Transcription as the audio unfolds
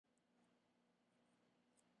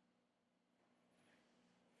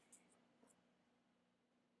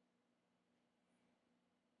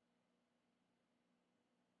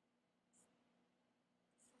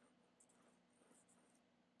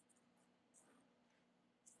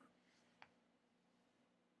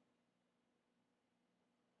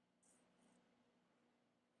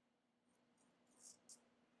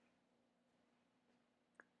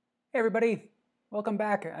Hey everybody, welcome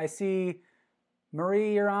back. I see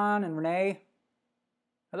Marie, you're on, and Rene.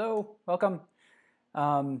 Hello, welcome.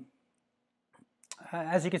 Um,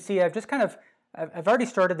 as you can see, I've already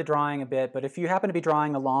started the drawing a bit, but if you happen to be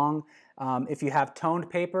drawing along, if you have toned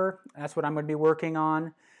paper, that's what I'm going to be working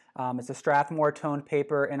on. It's a Strathmore toned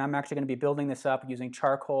paper, and I'm actually going to be building this up using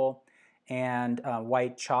charcoal and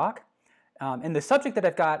white chalk. And the subject that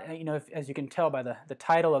I've got, as you can tell by the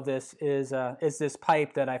title of this, is this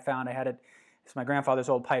pipe that I found. It's my grandfather's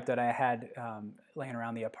old pipe that I had laying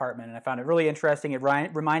around the apartment, and I found it really interesting. It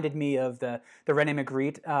reminded me of the Rene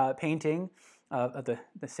Magritte painting of the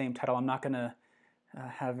same title. I'm not going to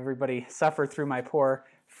have everybody suffer through my poor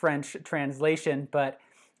French translation, but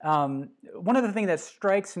one of the things that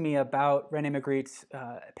strikes me about Rene Magritte's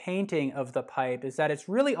painting of the pipe is that it's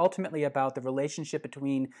really ultimately about the relationship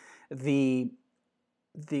between the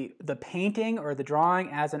painting or the drawing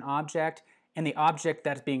as an object and the object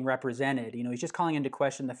that's being represented. He's just calling into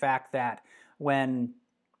question the fact that when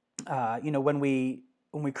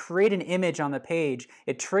we create an image on the page,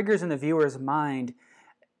 it triggers in the viewer's mind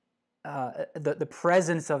the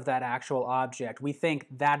presence of that actual object. We think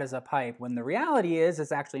that is a pipe, when the reality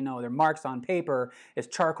is actually no, they're marks on paper, it's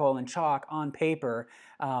charcoal and chalk on paper,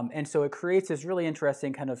 and so it creates this really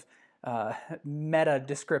interesting kind of meta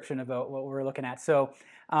description about what we're looking at. So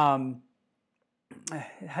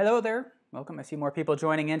hello there. Welcome. I see more people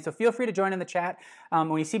joining in, so feel free to join in the chat.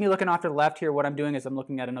 When you see me looking off to the left here, what I'm doing is I'm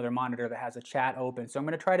looking at another monitor that has a chat open. So I'm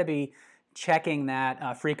going to try to be checking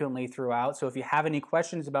that frequently throughout. So if you have any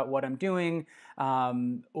questions about what I'm doing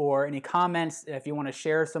or any comments, if you want to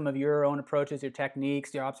share some of your own approaches, your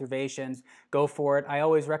techniques, your observations, go for it. I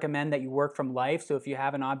always recommend that you work from life. So if you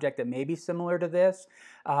have an object that may be similar to this,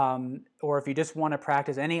 or if you just want to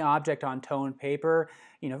practice any object on toned paper,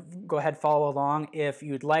 go ahead, follow along. If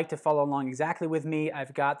you'd like to follow along exactly with me,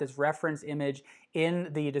 I've got this reference image in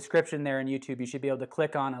the description there in YouTube. You should be able to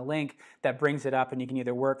click on a link that brings it up, and you can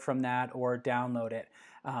either work from that or download it.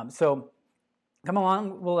 So come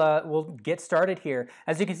along, we'll get started here.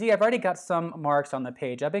 As you can see, I've already got some marks on the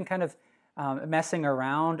page. I've been kind of messing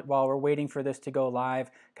around while we're waiting for this to go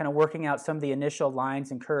live, kind of working out some of the initial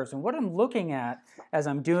lines and curves. And what I'm looking at as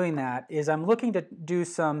I'm doing that is I'm looking to do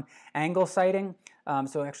some angle sighting.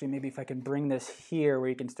 So actually, maybe if I can bring this here where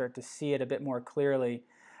you can start to see it a bit more clearly.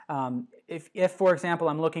 If for example,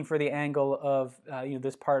 I'm looking for the angle of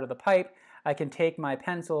this part of the pipe, I can take my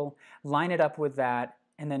pencil, line it up with that,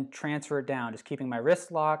 and then transfer it down, just keeping my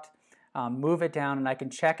wrist locked, move it down, and I can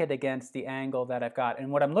check it against the angle that I've got.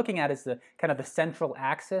 And what I'm looking at is the kind of the central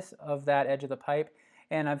axis of that edge of the pipe,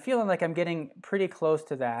 and I'm feeling like I'm getting pretty close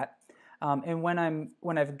to that. And when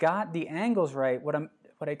I've got the angles right, what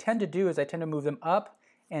I tend to do is I tend to move them up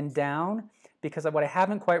and down, because what I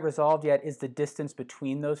haven't quite resolved yet is the distance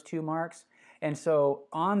between those two marks. And so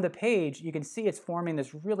on the page, you can see it's forming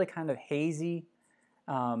this really kind of hazy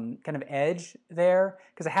kind of edge there,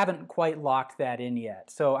 because I haven't quite locked that in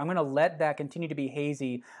yet. So I'm going to let that continue to be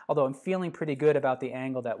hazy, although I'm feeling pretty good about the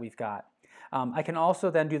angle that we've got. I can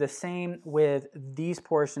also then do the same with these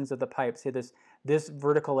portions of the pipe, say this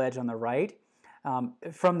vertical edge on the right.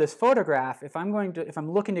 From this photograph, if I'm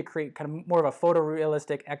looking to create kind of more of a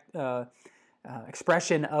photorealistic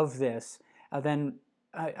expression of this, then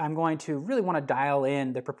I'm going to really want to dial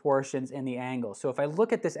in the proportions and the angle. So if I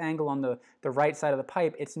look at this angle on the right side of the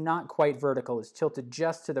pipe, it's not quite vertical, it's tilted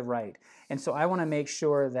just to the right. And so I want to make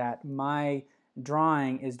sure that my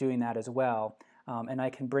drawing is doing that as well. And I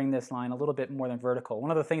can bring this line a little bit more than vertical.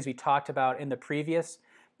 One of the things we talked about in the previous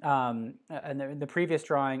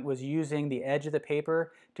drawing was using the edge of the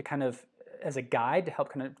paper to kind of as a guide to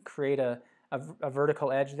help kind of create a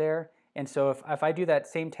vertical edge there. And so if I do that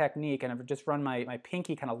same technique and I've just run my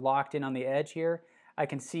pinky kind of locked in on the edge here, I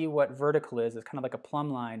can see what vertical is. It's kind of like a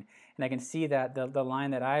plumb line, and I can see that the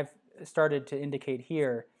line that I've started to indicate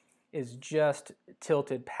here is just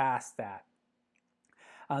tilted past that.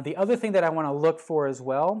 The other thing that I want to look for as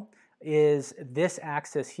well is this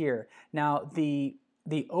axis here. Now the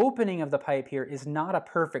opening of the pipe here is not a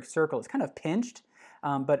perfect circle. It's kind of pinched,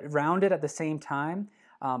 but rounded at the same time.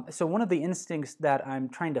 So one of the instincts that I'm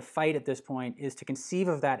trying to fight at this point is to conceive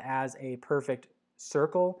of that as a perfect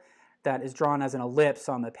circle that is drawn as an ellipse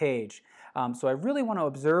on the page. So I really want to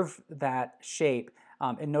observe that shape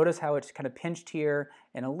and notice how it's kind of pinched here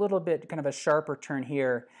and a little bit kind of a sharper turn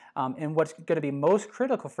here. And what's going to be most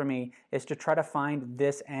critical for me is to try to find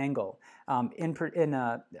this angle,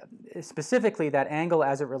 specifically that angle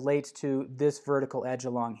as it relates to this vertical edge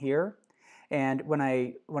along here. And when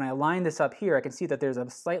I line this up here, I can see that there's a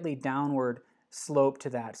slightly downward slope to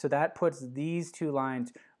that. So that puts these two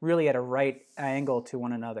lines really at a right angle to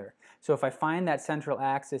one another. So if I find that central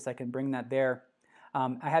axis, I can bring that there.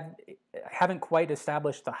 I haven't quite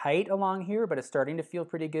established the height along here, but it's starting to feel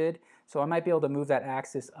pretty good. So I might be able to move that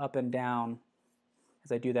axis up and down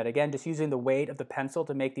as I do that. Again, just using the weight of the pencil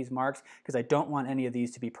to make these marks, because I don't want any of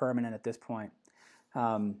these to be permanent at this point.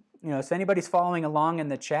 You know, if anybody's following along in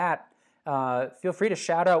the chat, feel free to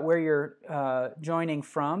shout out where you're joining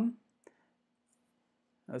from.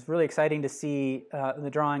 It was really exciting to see the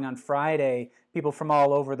drawing on Friday, people from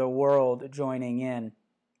all over the world joining in.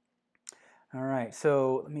 All right,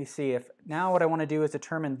 so let me see if now what I want to do is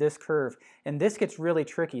determine this curve, and this gets really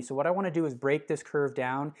tricky. So what I want to do is break this curve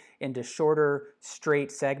down into shorter,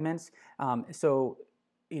 straight segments. So,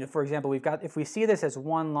 you know, for example, if we see this as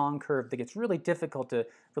one long curve, that gets really difficult to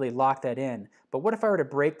really lock that in. But what if I were to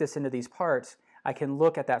break this into these parts? I can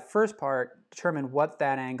look at that first part, determine what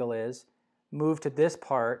that angle is, move to this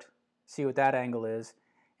part, see what that angle is,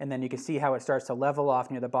 and then you can see how it starts to level off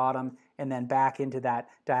near the bottom and then back into that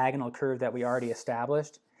diagonal curve that we already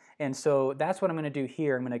established. And so that's what I'm going to do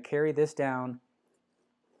here. I'm going to carry this down.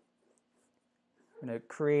 I'm going to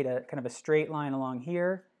create a kind of a straight line along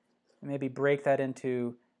here and maybe break that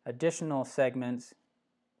into additional segments.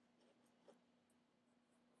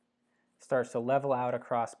 Starts to level out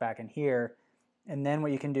across back in here. And then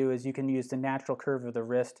what you can do is you can use the natural curve of the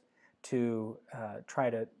wrist to try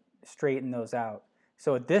to straighten those out.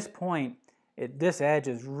 So at this point, this edge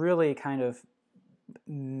is really kind of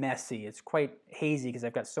messy. It's quite hazy because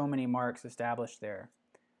I've got so many marks established there.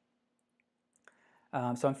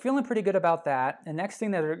 So I'm feeling pretty good about that. The next thing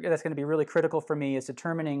that's going to be really critical for me is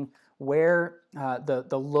determining where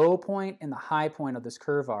the low point and the high point of this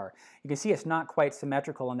curve are. You can see it's not quite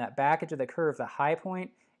symmetrical. On that back edge of the curve, the high point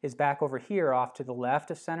is back over here off to the left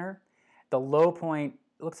of center. The low point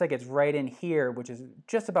looks like it's right in here, which is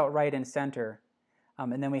just about right in center.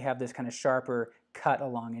 And then we have this kind of sharper cut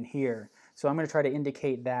along in here. So I'm going to try to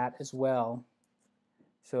indicate that as well.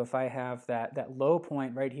 So if I have that low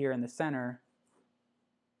point right here in the center,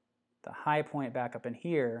 the high point back up in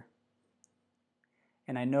here,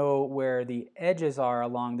 and I know where the edges are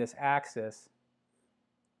along this axis,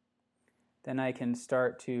 then I can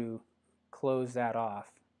start to close that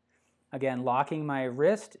off. Again, locking my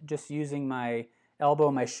wrist, just using my elbow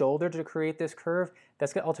and my shoulder to create this curve,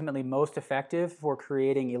 that's ultimately most effective for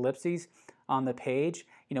creating ellipses on the page.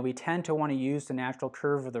 You know, we tend to want to use the natural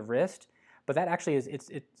curve of the wrist, but that actually is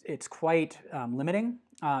it's quite limiting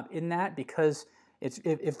in that, because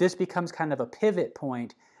if this becomes kind of a pivot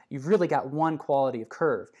point, you've really got one quality of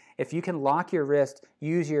curve. If you can lock your wrist,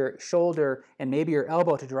 use your shoulder and maybe your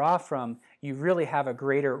elbow to draw from, you really have a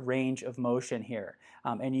greater range of motion here.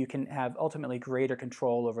 And you can have ultimately greater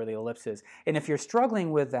control over the ellipses. And if you're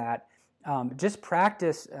struggling with that, just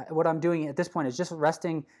practice. What I'm doing at this point is just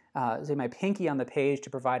resting, say, my pinky on the page to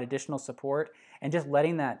provide additional support, and just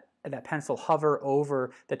letting that pencil hover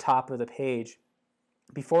over the top of the page.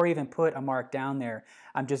 Before I even put a mark down there,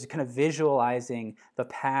 I'm just kind of visualizing the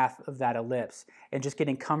path of that ellipse and just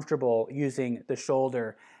getting comfortable using the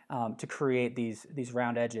shoulder to create these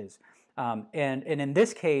round edges. And in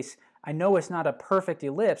this case, I know it's not a perfect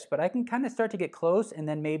ellipse, but I can kind of start to get close and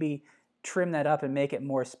then maybe trim that up and make it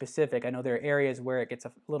more specific. I know there are areas where it gets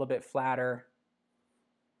a little bit flatter.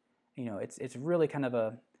 You know, it's really kind of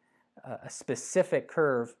a specific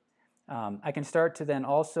curve. I can start to then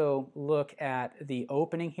also look at the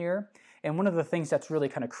opening here. And one of the things that's really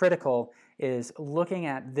kind of critical is looking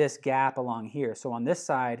at this gap along here. So on this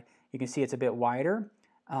side, you can see it's a bit wider.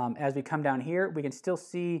 As we come down here, we can still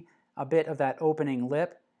see a bit of that opening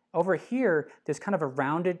lip. Over here, there's kind of a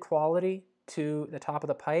rounded quality to the top of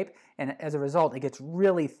the pipe, and as a result, it gets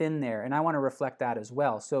really thin there, and I want to reflect that as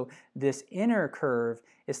well. So this inner curve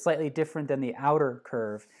is slightly different than the outer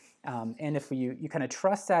curve. And if you kind of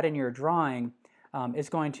trust that in your drawing, it's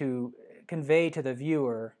going to convey to the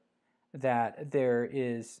viewer that there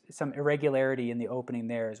is some irregularity in the opening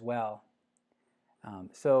there as well.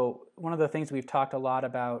 So one of the things we've talked a lot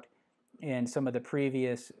about in some of the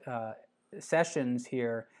previous sessions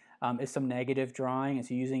here is some negative drawing, and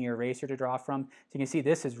so using your eraser to draw from. So you can see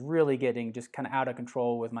this is really getting just kind of out of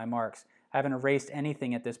control with my marks. I haven't erased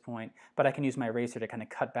anything at this point, but I can use my eraser to kind of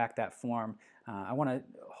cut back that form. I want to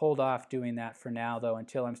hold off doing that for now, though,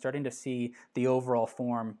 until I'm starting to see the overall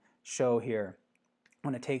form show here. I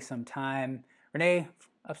want to take some time. Rene,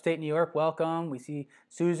 upstate New York, welcome. We see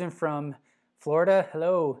Susan from Florida.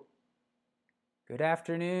 Hello. Good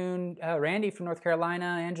afternoon. Randy from North Carolina.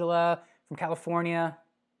 Angela from California.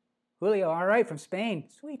 Julio, all right, from Spain.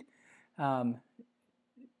 Sweet. Oh,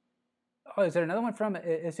 is there another one from,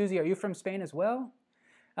 Susie, are you from Spain as well?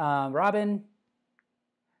 Robin,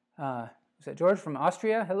 Was that George from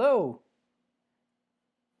Austria? Hello.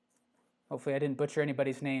 Hopefully I didn't butcher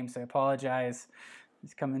anybody's name, so I apologize.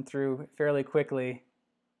 It's coming through fairly quickly.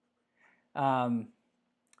 All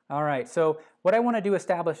right, so what I want to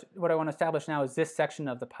establish now is this section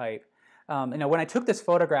of the pipe. When I took this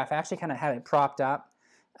photograph, I actually kind of had it propped up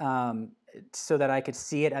so that I could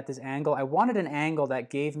see it at this angle. I wanted an angle that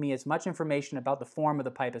gave me as much information about the form of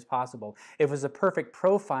the pipe as possible. If it was a perfect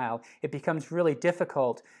profile, it becomes really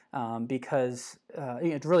difficult because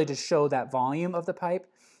it really just show that volume of the pipe.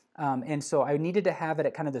 And so I needed to have it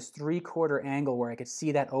at kind of this 3/4 angle where I could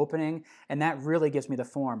see that opening, and that really gives me the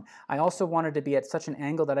form. I also wanted to be at such an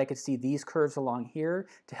angle that I could see these curves along here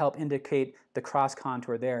to help indicate the cross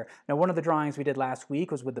contour there. Now, one of the drawings we did last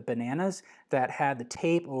week was with the bananas that had the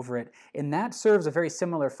tape over it, and that serves a very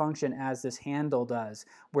similar function as this handle does,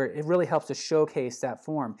 where it really helps to showcase that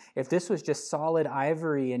form. If this was just solid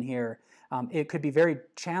ivory in here, it could be very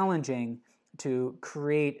challenging to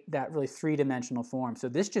create that really three-dimensional form. So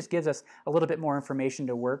this just gives us a little bit more information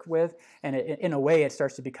to work with, and in a way it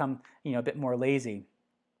starts to become a bit more lazy.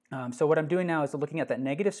 So what I'm doing now is looking at that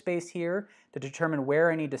negative space here to determine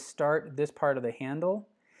where I need to start this part of the handle,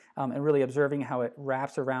 and really observing how it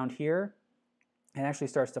wraps around here and actually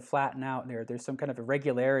starts to flatten out there. There's some kind of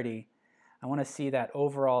irregularity. I want to see that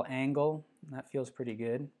overall angle, and that feels pretty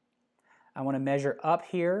good. I want to measure up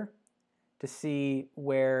here to see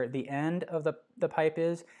where the end of the pipe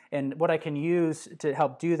is. And what I can use to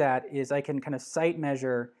help do that is I can kind of sight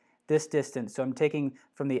measure this distance. So I'm taking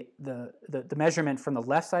from the measurement from the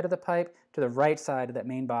left side of the pipe to the right side of that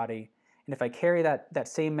main body. And if I carry that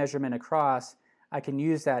same measurement across, I can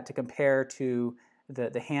use that to compare to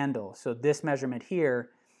the handle. So this measurement here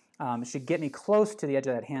should get me close to the edge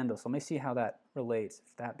of that handle. So let me see how that relates.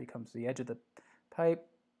 If that becomes the edge of the pipe,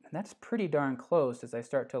 and that's pretty darn close as I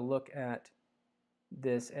start to look at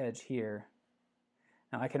this edge here.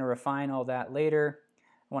 Now I can refine all that later.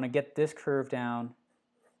 I want to get this curve down.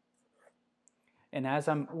 And as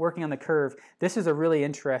I'm working on the curve, this is a really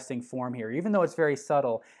interesting form here. Even though it's very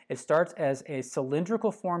subtle, it starts as a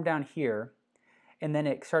cylindrical form down here, and then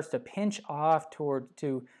it starts to pinch off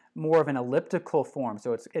to more of an elliptical form.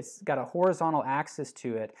 So it's got a horizontal axis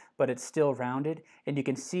to it, but it's still rounded. And you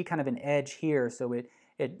can see kind of an edge here, so it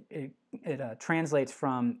translates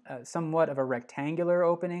from somewhat of a rectangular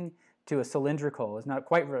opening to a cylindrical. It's not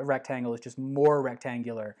quite a rectangle, it's just more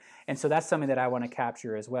rectangular. And so that's something that I want to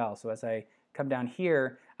capture as well. So as I come down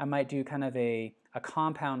here, I might do kind of a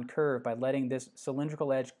compound curve by letting this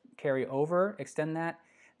cylindrical edge carry over, extend that,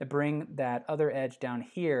 to bring that other edge down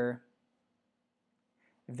here,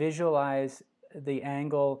 visualize the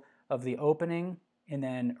angle of the opening, and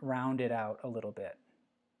then round it out a little bit.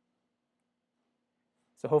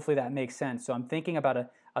 So hopefully that makes sense. So I'm thinking about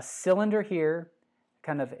a cylinder here,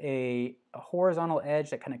 kind of a horizontal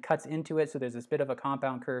edge that kind of cuts into it, so there's this bit of a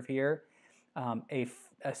compound curve here, a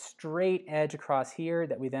straight edge across here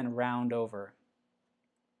that we then round over.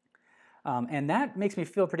 And that makes me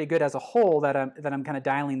feel pretty good as a whole that I'm kind of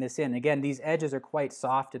dialing this in. Again, these edges are quite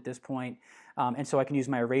soft at this point, and so I can use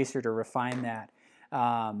my eraser to refine that.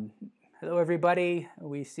 Hello everybody,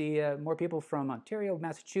 we see more people from Ontario,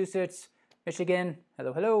 Massachusetts, Michigan.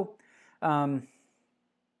 Hello, hello.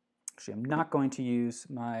 Actually, I'm not going to use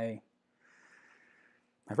my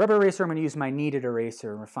rubber eraser. I'm going to use my kneaded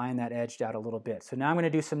eraser and refine that edge out a little bit. So now I'm going to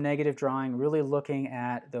do some negative drawing, really looking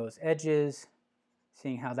at those edges,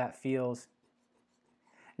 seeing how that feels.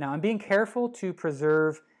 Now I'm being careful to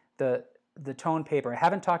preserve the tone paper. I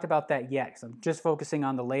haven't talked about that yet because I'm just focusing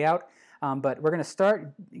on the layout, but we're going to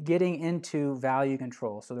start getting into value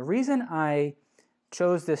control. So the reason I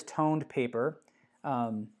chose this toned paper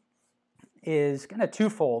is kind of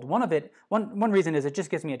twofold. One reason is it just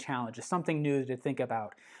gives me a challenge. It's something new to think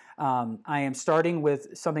about. I am starting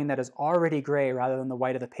with something that is already gray rather than the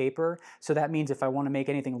white of the paper. So that means if I want to make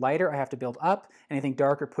anything lighter, I have to build up. Anything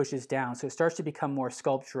darker pushes down. So it starts to become more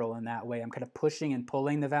sculptural in that way. I'm kind of pushing and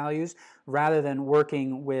pulling the values rather than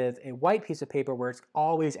working with a white piece of paper where it's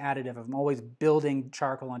always additive. I'm always building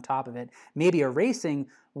charcoal on top of it, maybe erasing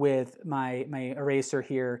with my eraser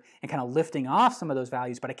here and kind of lifting off some of those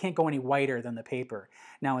values, but I can't go any whiter than the paper.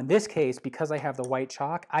 Now in this case, because I have the white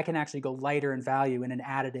chalk, I can actually go lighter in value in an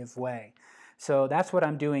additive way. So that's what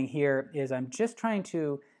I'm doing here, is I'm just trying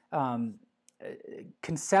to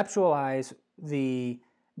conceptualize the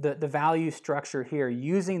value structure here,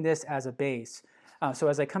 using this as a base. So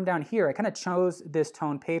as I come down here, I kind of chose this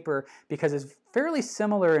toned paper because it's fairly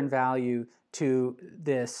similar in value to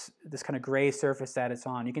this kind of gray surface that it's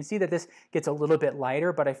on. You can see that this gets a little bit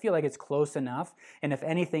lighter, but I feel like it's close enough. And if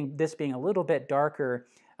anything, this being a little bit darker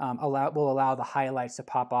will allow the highlights to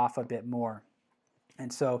pop off a bit more.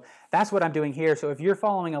 And so that's what I'm doing here. So if you're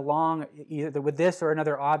following along either with this or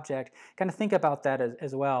another object, kind of think about that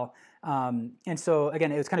as well. And so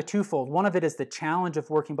again, it was kind of twofold. One of it is the challenge of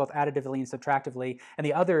working both additively and subtractively, and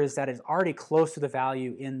the other is that it's already close to the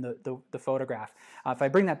value in the photograph. If I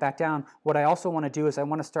bring that back down, what I also want to do is I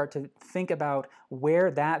want to start to think about where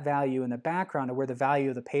that value in the background or where the value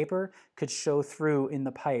of the paper could show through in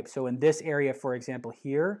the pipe. So in this area, for example,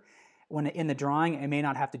 here, when in the drawing, I may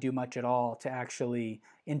not have to do much at all to actually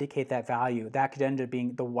indicate that value. That could end up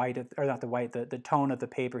being the white, or not the white, the tone of the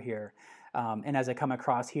paper here. And as I come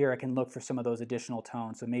across here, I can look for some of those additional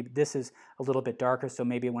tones. So maybe this is a little bit darker, so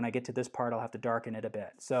maybe when I get to this part, I'll have to darken it a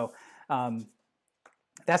bit. So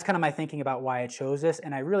that's kind of my thinking about why I chose this.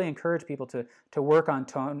 And I really encourage people to work on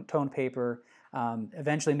toned paper,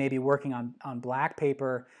 eventually maybe working on black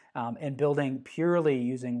paper and building purely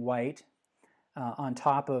using white. On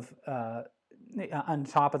top of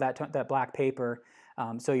that black paper,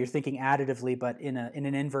 so you're thinking additively, but in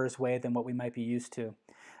an inverse way than what we might be used to.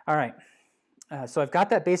 All right, so I've got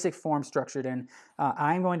that basic form structured in.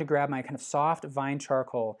 I'm going to grab my kind of soft vine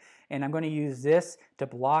charcoal, and I'm going to use this to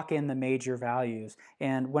block in the major values.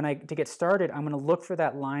 And to get started, I'm going to look for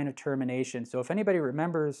that line of termination. So if anybody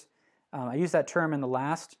remembers, I used that term in the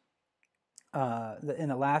last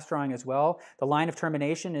drawing as well. The line of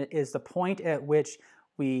termination is the point at which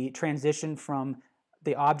we transition from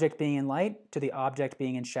the object being in light to the object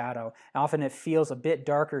being in shadow. And often it feels a bit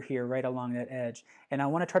darker here right along that edge. And I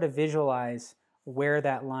want to try to visualize where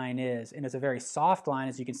that line is. And it's a very soft line,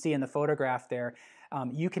 as you can see in the photograph there.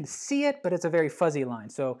 You can see it, but it's a very fuzzy line.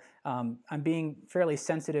 So I'm being fairly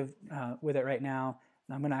sensitive with it right now.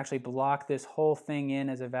 I'm going to actually block this whole thing in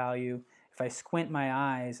as a value. If I squint my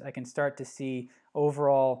eyes, I can start to see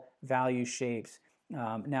overall value shapes.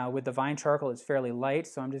 Now with the vine charcoal, it's fairly light,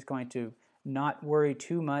 so I'm just going to not worry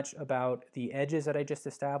too much about the edges that I just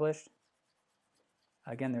established.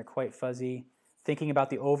 Again, they're quite fuzzy. Thinking about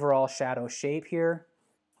the overall shadow shape here.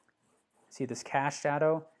 See this cast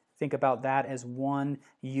shadow? Think about that as one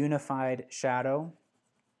unified shadow.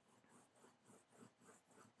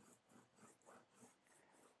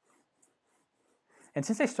 And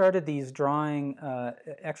since I started these drawing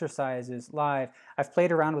exercises live, I've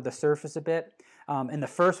played around with the surface a bit. In the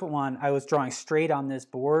first one, I was drawing straight on this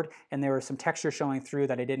board, and there was some texture showing through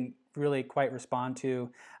that I didn't really quite respond to.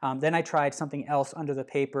 Then I tried something else under the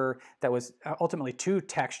paper that was ultimately too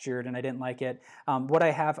textured, and I didn't like it. What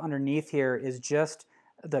I have underneath here is just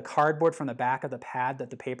the cardboard from the back of the pad that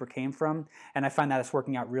the paper came from, and I find that it's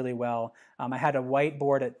working out really well. I had a white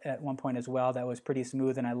board at one point as well that was pretty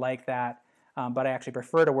smooth, and I like that. But I actually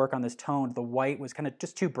prefer to work on this tone. The white was kind of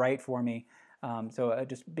just too bright for me. So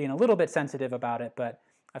just being a little bit sensitive about it, but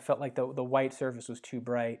I felt like the white surface was too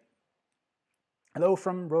bright. Hello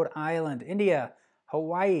from Rhode Island, India,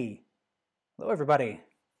 Hawaii. Hello, everybody.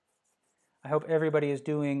 I hope everybody is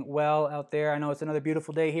doing well out there. I know it's another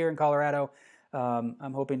beautiful day here in Colorado.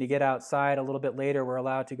 I'm hoping to get outside a little bit later. We're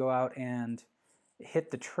allowed to go out and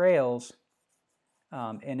hit the trails.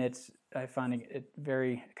 And I find it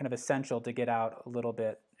very kind of essential to get out a little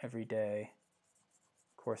bit every day.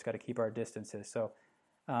 Of course, got to keep our distances. So,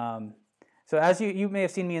 so as you may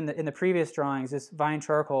have seen me in the previous drawings, this vine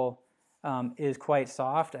charcoal is quite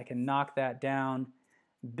soft. I can knock that down,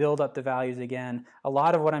 build up the values again. A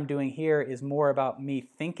lot of what I'm doing here is more about me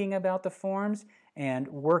thinking about the forms and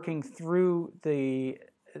working through the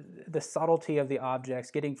subtlety of the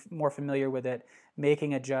objects, getting more familiar with it,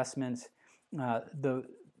 making adjustments.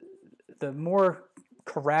 The more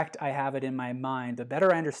correct I have it in my mind, the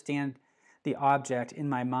better I understand the object in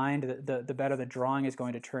my mind, the better the drawing is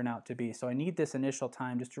going to turn out to be. So I need this initial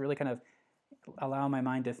time just to really kind of allow my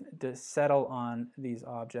mind to settle on these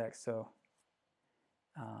objects. So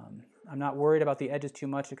I'm not worried about the edges too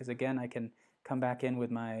much because, again, I can come back in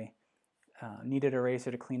with my kneaded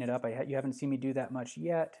eraser to clean it up. You haven't seen me do that much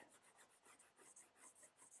yet.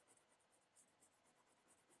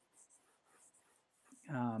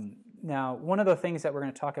 Now, one of the things that we're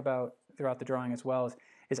going to talk about throughout the drawing as well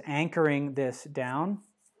is anchoring this down.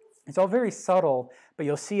 It's all very subtle, but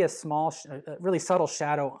you'll see a small, really subtle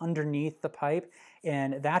shadow underneath the pipe,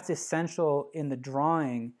 and that's essential in the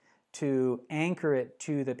drawing to anchor it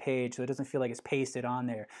to the page so it doesn't feel like it's pasted on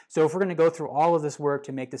there. So if we're going to go through all of this work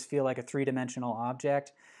to make this feel like a three-dimensional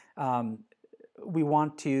object, we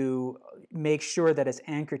want to make sure that it's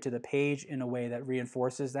anchored to the page in a way that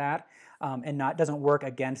reinforces that and doesn't work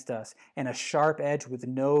against us. And a sharp edge with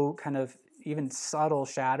no kind of even subtle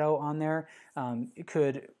shadow on there, it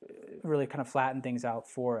could really kind of flatten things out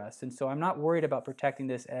for us. And so I'm not worried about protecting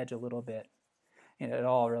this edge a little bit at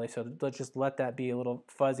all, really. So let's just let that be a little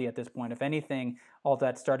fuzzy at this point. If anything, all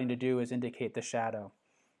that's starting to do is indicate the shadow.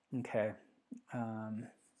 Okay.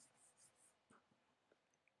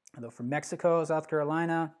 Although from Mexico, South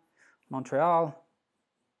Carolina, Montreal.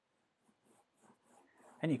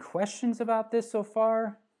 Any questions about this so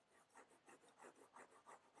far?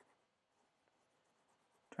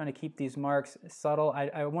 Trying to keep these marks subtle.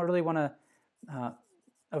 I really want to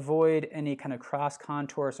avoid any kind of cross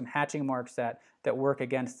contour, some hatching marks that work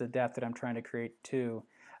against the depth that I'm trying to create too.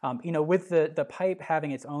 With the pipe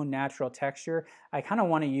having its own natural texture, I kind of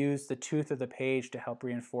want to use the tooth of the page to help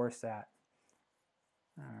reinforce that.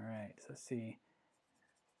 All right, so let's see.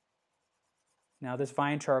 Now this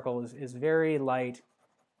vine charcoal is very light.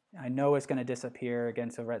 I know it's going to disappear again,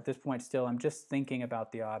 so at this point still I'm just thinking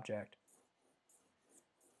about the object.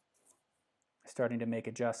 Starting to make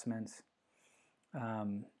adjustments.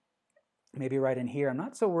 Maybe right in here, I'm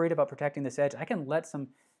not so worried about protecting this edge. I can let some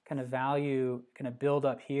kind of value kind of build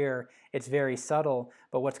up here. It's very subtle,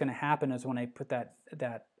 but what's going to happen is when I put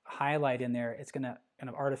that highlight in there, it's going to kind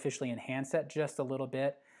of artificially enhance that just a little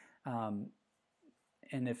bit.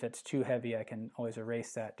 And if it's too heavy, I can always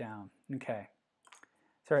erase that down. Okay.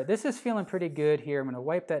 So all right, this is feeling pretty good here. I'm going to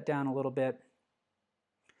wipe that down a little bit.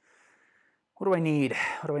 What do I need?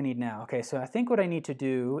 What do I need now? Okay, so I think what I need to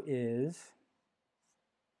do is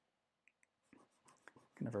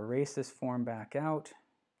kind of erase this form back out.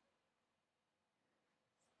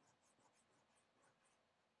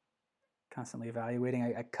 Constantly evaluating.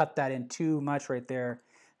 I cut that in too much right there.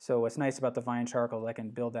 So what's nice about the vine charcoal is I can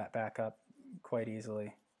build that back up quite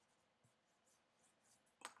easily.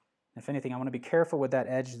 If anything, I want to be careful with that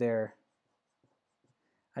edge there.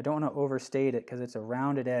 I don't want to overstate it because it's a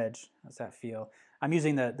rounded edge. How's that feel? I'm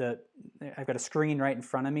using I've got a screen right in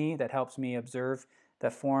front of me that helps me observe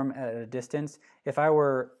that form at a distance. If I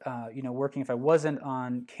were, working, if I wasn't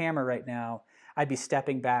on camera right now, I'd be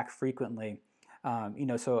stepping back frequently.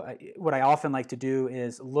 What I often like to do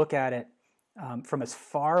is look at it from as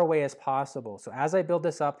far away as possible. So as I build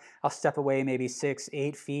this up, I'll step away maybe 6,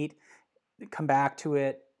 8 feet, come back to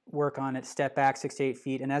it, work on it, step back 6 to 8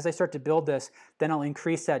 feet. And as I start to build this, then I'll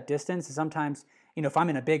increase that distance. And sometimes, if I'm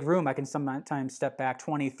in a big room, I can sometimes step back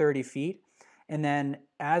 20, 30 feet. And then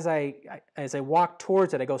as I walk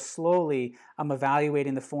towards it, I go slowly, I'm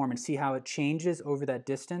evaluating the form and see how it changes over that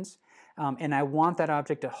distance. And I want that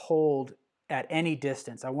object to hold at any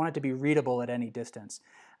distance. I want it to be readable at any distance.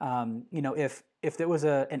 If there was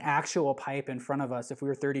an actual pipe in front of us, if we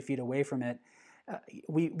were 30 feet away from it,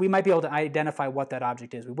 we might be able to identify what that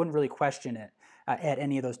object is. We wouldn't really question it at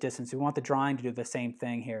any of those distances. We want the drawing to do the same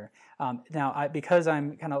thing here. Because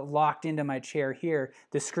I'm kind of locked into my chair here,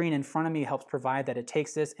 the screen in front of me helps provide that. It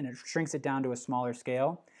takes this and it shrinks it down to a smaller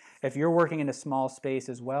scale. If you're working in a small space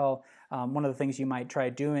as well, one of the things you might try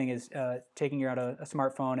doing is taking out a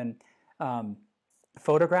smartphone and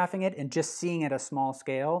photographing it, and just seeing at a small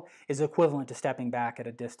scale is equivalent to stepping back at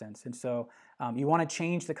a distance. And so you want to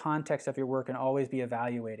change the context of your work and always be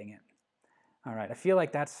evaluating it. All right, I feel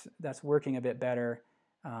like that's working a bit better.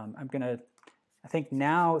 I'm going to, I think,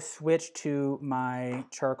 now switch to my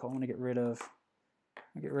charcoal. I'm going to get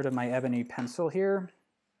rid of my ebony pencil here.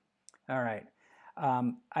 All right.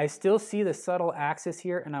 I still see the subtle axis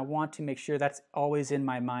here, and I want to make sure that's always in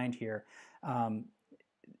my mind here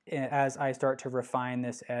as I start to refine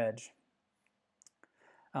this edge.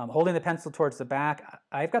 Holding the pencil towards the back,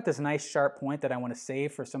 I've got this nice sharp point that I want to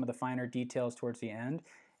save for some of the finer details towards the end.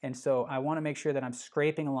 And so I want to make sure that I'm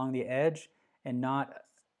scraping along the edge and not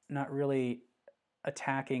really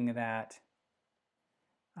attacking that,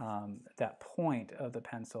 that point of the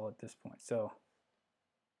pencil at this point. So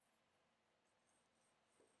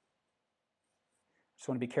just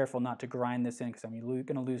want to be careful not to grind this in because I'm going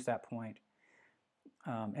to lose that point.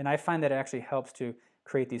 And I find that it actually helps to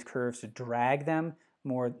create these curves to drag them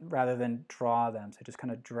more rather than draw them. So just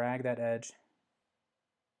kind of drag that edge,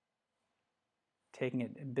 taking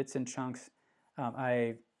it in bits and chunks.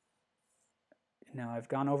 I've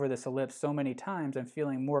gone over this ellipse so many times, I'm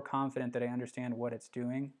feeling more confident that I understand what it's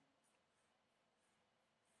doing.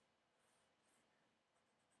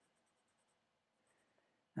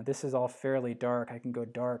 Now this is all fairly dark. I can go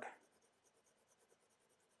dark.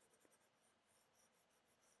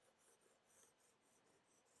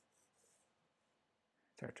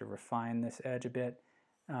 Start to refine this edge a bit.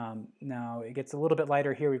 Now it gets a little bit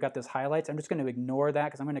lighter here. We've got those highlights. I'm just going to ignore that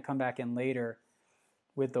because I'm going to come back in later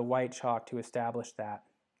with the white chalk to establish that.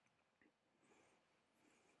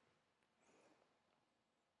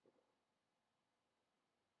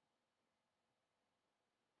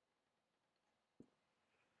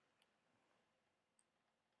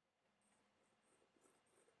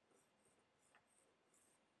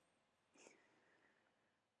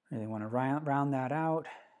 Really want to round that out.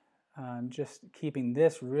 I'm just keeping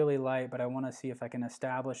this really light, but I want to see if I can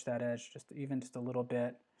establish that edge even just a little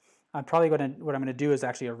bit. I'm probably what I'm going to do is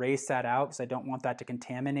actually erase that out because I don't want that to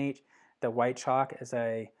contaminate the white chalk as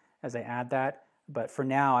I add that. But for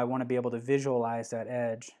now, I want to be able to visualize that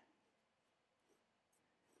edge.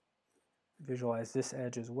 Visualize this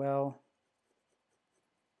edge as well.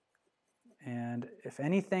 And if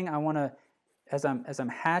anything, I want to, as I'm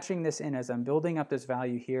hatching this in, as I'm building up this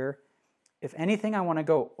value here, if anything, I want to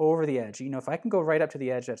go over the edge. You know, if I can go right up to the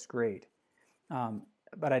edge, that's great.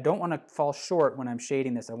 But I don't want to fall short when I'm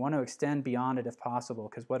shading this. I want to extend beyond it if possible,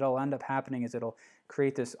 because what will end up happening is it'll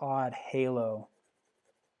create this odd halo.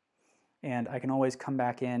 And I can always come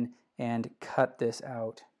back in and cut this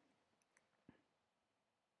out.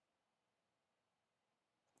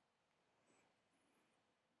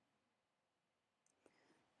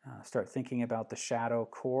 Start thinking about the shadow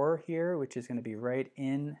core here, which is going to be right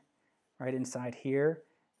inside here.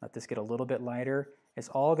 Let this get a little bit lighter. It's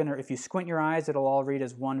all going to, if you squint your eyes, it'll all read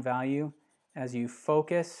as one value. As you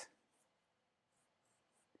focus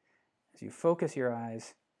your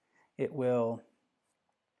eyes, it will,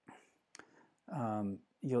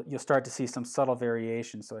 you'll start to see some subtle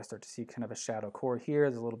variation. So I start to see kind of a shadow core here.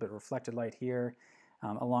 There's a little bit of reflected light here.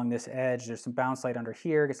 Along this edge, there's some bounce light under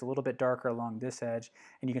here. It gets a little bit darker along this edge,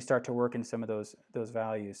 and you can start to work in some of those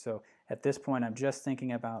values. So at this point, I'm just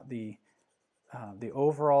thinking about the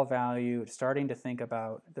overall value, starting to think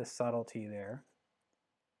about the subtlety there.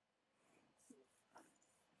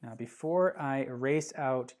 Now, before I erase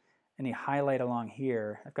out any highlight along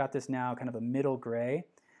here, I've got this now kind of a middle gray.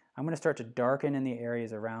 I'm going to start to darken in the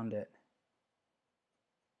areas around it.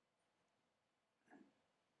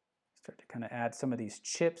 Start to kind of add some of these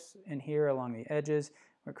chips in here along the edges,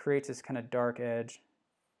 where it creates this kind of dark edge.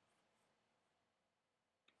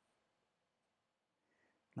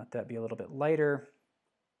 Let that be a little bit lighter.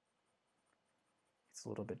 It's a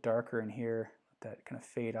little bit darker in here. Let that kind of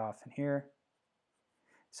fade off in here.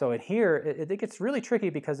 So in here, it gets really tricky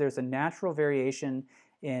because there's a natural variation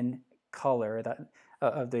in color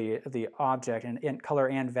of the object, and in color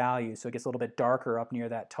and value. So it gets a little bit darker up near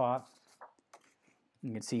that top.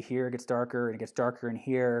 You can see here it gets darker, and it gets darker in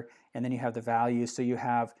here, and then you have the values. So you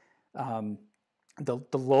have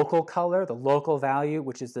the local color, the local value,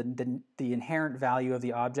 which is the inherent value of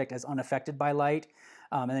the object as unaffected by light,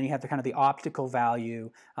 and then you have the optical value,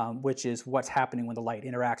 which is what's happening when the light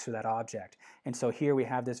interacts with that object. And so here we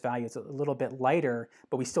have this value. It's a little bit lighter,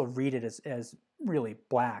 but we still read it as really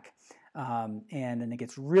black. And then it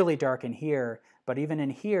gets really dark in here, but even in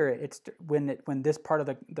here, it's when this part of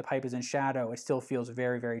the pipe is in shadow, it still feels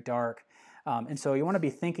very, very dark. And so you want to be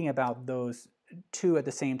thinking about those two at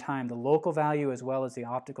the same time, the local value as well as the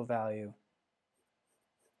optical value.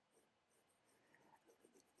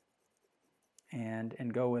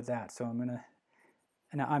 And go with that. So I'm gonna,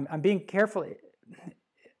 and I'm being careful.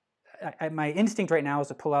 My instinct right now is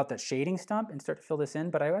to pull out that shading stump and start to fill this in,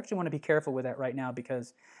 but I actually want to be careful with that right now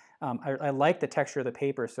because I like the texture of the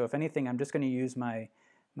paper. So if anything, I'm just going to use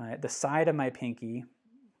the side of my pinky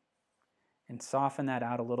and soften that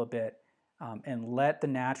out a little bit and let the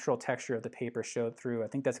natural texture of the paper show through. I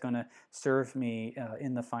think that's going to serve me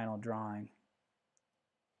in the final drawing.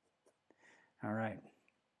 All right.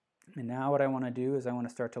 And now what I want to do is I want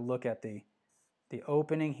to start to look at the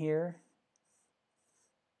opening here,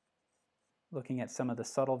 looking at some of the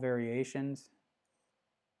subtle variations.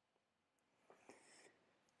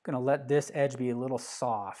 I'm going to let this edge be a little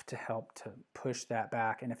soft to help to push that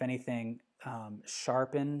back, and if anything,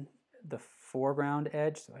 sharpen the foreground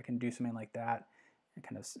edge. So I can do something like that and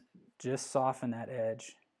kind of just soften that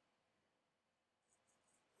edge.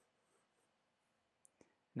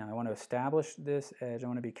 Now I want to establish this edge. I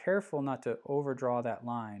want to be careful not to overdraw that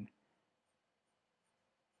line.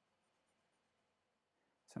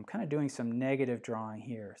 So I'm kind of doing some negative drawing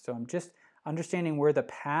here. So I'm just understanding where the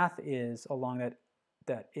path is along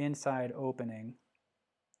that inside opening.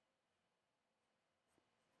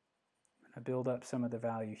 I'm going to build up some of the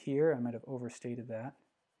value here. I might have overstated that.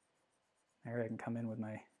 There, I can come in with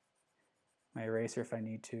my eraser if I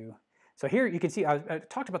need to. So here you can see, I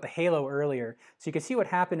talked about the halo earlier. So you can see what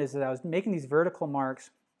happened is that I was making these vertical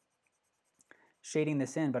marks shading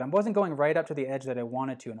this in, but I wasn't going right up to the edge that I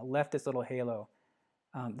wanted to, and it left this little halo.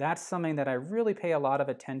 That's something that I really pay a lot of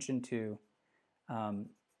attention to. And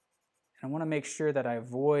I want to make sure that I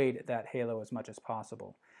avoid that halo as much as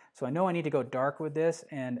possible. So I know I need to go dark with this,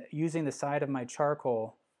 and using the side of my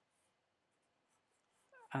charcoal,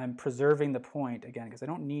 I'm preserving the point again, because I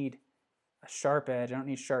don't need a sharp edge. I don't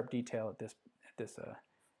need sharp detail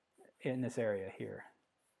in this area here.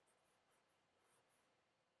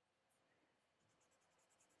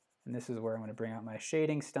 And this is where I'm going to bring out my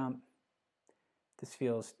shading stump.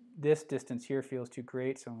 This distance here feels too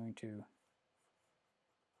great, so I'm going to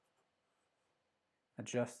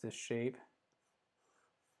adjust this shape.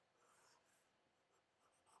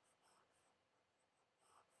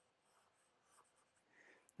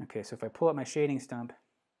 Okay, so if I pull up my shading stump,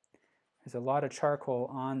 there's a lot of charcoal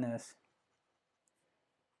on this.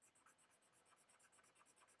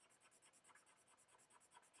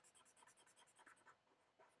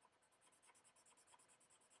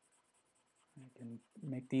 I can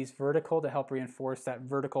make these vertical to help reinforce that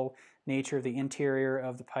vertical nature of the interior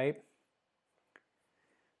of the pipe.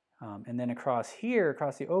 And then across here,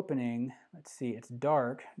 across the opening, let's see, it's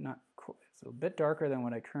dark. It's a bit darker than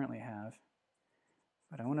what I currently have.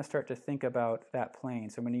 But I want to start to think about that plane.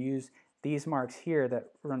 So I'm going to use these marks here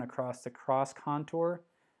that run across the cross contour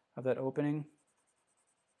of that opening.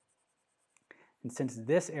 And since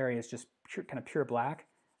this area is just kind of pure black,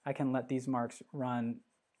 I can let these marks run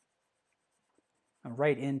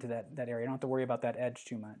right into that area. I don't have to worry about that edge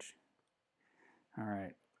too much. All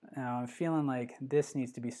right, now I'm feeling like this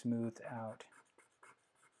needs to be smoothed out.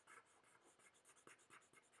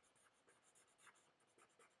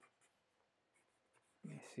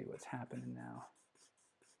 Let me see what's happening now.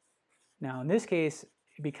 Now in this case,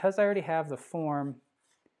 because I already have the form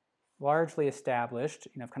largely established,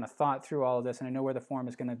 I've kind of thought through all of this and I know where the form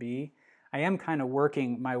is going to be, I am kind of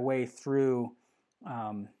working my way through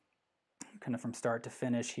kind of from start to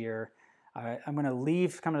finish here. I'm going to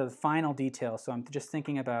leave kind of the final details, so I'm just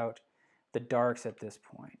thinking about the darks at this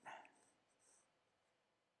point.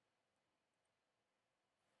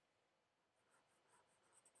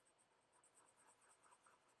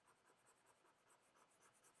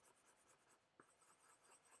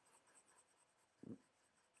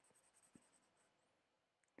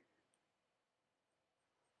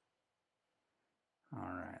 All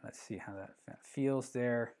right, let's see how that feels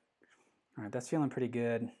there. All right, that's feeling pretty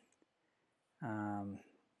good. I'm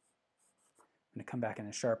going to come back in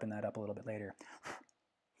and sharpen that up a little bit later.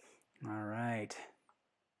 All right.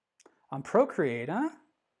 On Procreate, huh?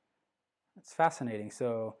 That's fascinating.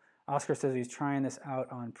 So Oscar says he's trying this out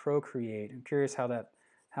on Procreate. I'm curious how that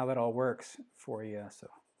all works for you. So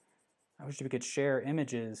I wish we could share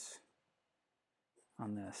images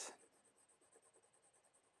on this.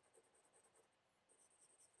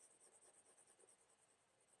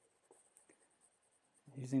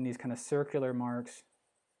 Using these kind of circular marks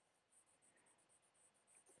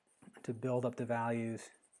to build up the values.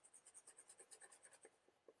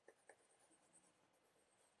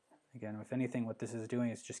 Again, if anything, what this is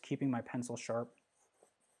doing is just keeping my pencil sharp.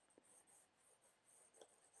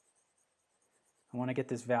 I want to get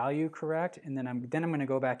this value correct, and then I'm going to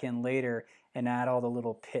go back in later and add all the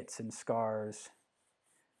little pits and scars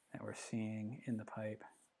that we're seeing in the pipe.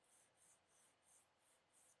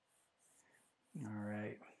 All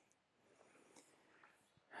right.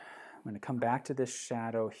 I'm going to come back to this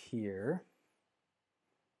shadow here.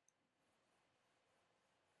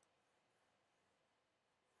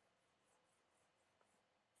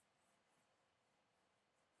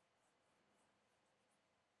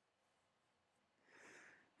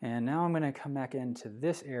 And now I'm going to come back into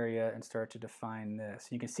this area and start to define this.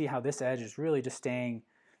 You can see how this edge is really just staying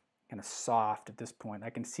kind of soft at this point. I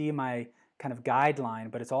can see my kind of guideline,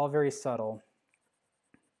 but it's all very subtle.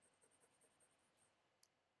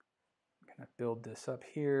 I'm going to build this up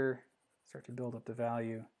here, start to build up the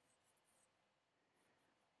value.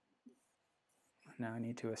 Now I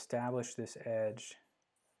need to establish this edge.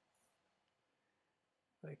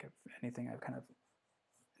 Like if anything, I've kind of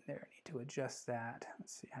there, I need to adjust that.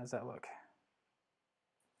 Let's see, how's that look?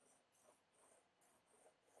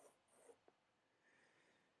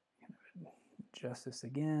 Kind of adjust this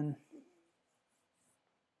again.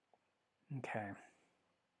 Okay. I'm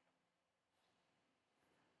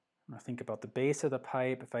going to think about the base of the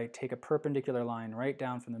pipe. If I take a perpendicular line right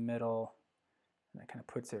down from the middle, that kind of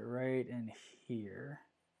puts it right in here.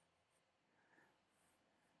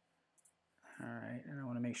 All right, and I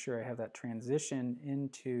want to make sure I have that transition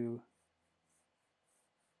into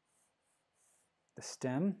the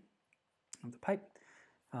stem of the pipe.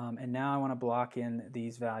 And now I want to block in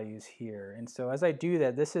these values here. And so as I do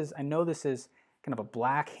that, I know this is kind of a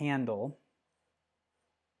black handle,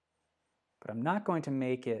 but I'm not going to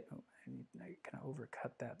make it, I kind of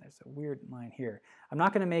overcut that. There's a weird line here. I'm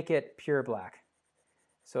not going to make it pure black.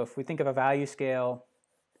 So if we think of a value scale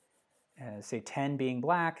as, say, 10 being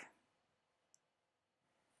black,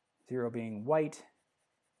 0 being white,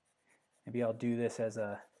 maybe I'll do this as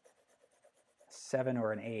a 7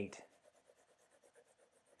 or an 8.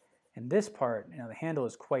 And this part, the handle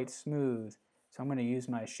is quite smooth, so I'm going to use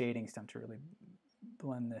my shading stump to really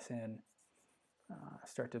blend this in.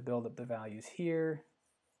 Start to build up the values here.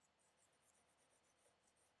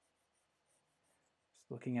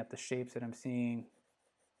 Just looking at the shapes that I'm seeing,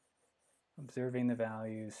 observing the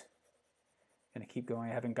values. Going to keep going.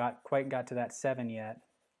 I haven't quite got to that 7 yet.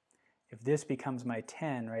 If this becomes my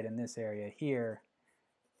 10 right in this area here,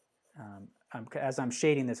 as I'm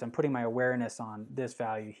shading this, I'm putting my awareness on this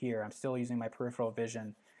value here. I'm still using my peripheral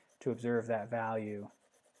vision to observe that value.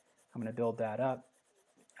 I'm going to build that up.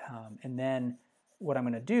 And then what I'm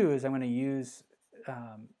going to do is I'm going to use,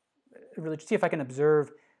 really see if I can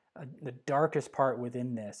observe the darkest part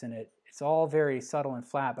within this. And it's all very subtle and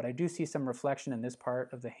flat, but I do see some reflection in this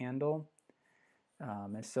part of the handle.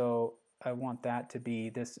 And so I want that to be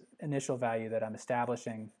this initial value that I'm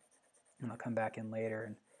establishing. And I'll come back in later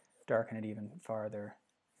and darken it even farther.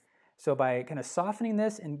 So by kind of softening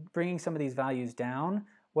this and bringing some of these values down,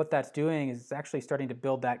 what that's doing is it's actually starting to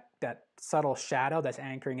build that subtle shadow that's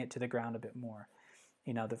anchoring it to the ground a bit more.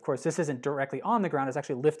 Of course, this isn't directly on the ground. It's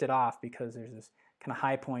actually lifted off because there's this kind of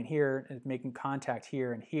high point here, it's making contact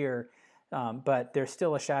here and here, but there's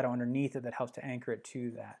still a shadow underneath it that helps to anchor it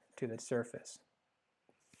to the surface.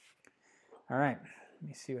 All right, let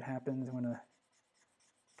me see what happens. I'm going to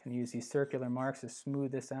kind of use these circular marks to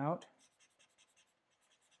smooth this out.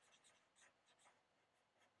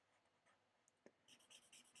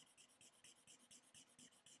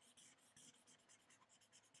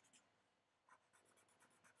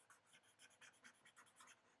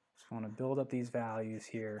 Just want to build up these values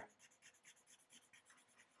here.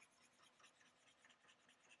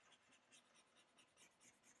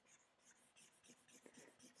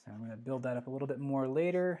 So I'm going to build that up a little bit more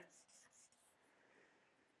later.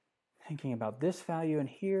 Thinking about this value in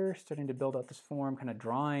here, starting to build up this form, kind of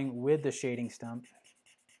drawing with the shading stump.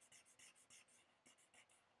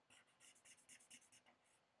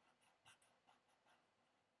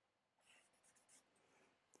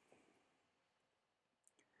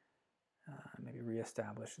 Maybe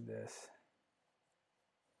reestablish this.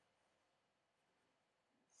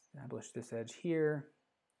 Establish this edge here.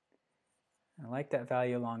 I like that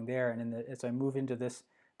value along there, and as I move into the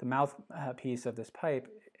mouth piece of this pipe,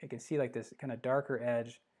 I can see like this kind of darker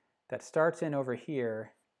edge that starts in over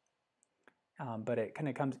here, but it kind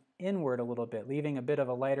of comes inward a little bit, leaving a bit of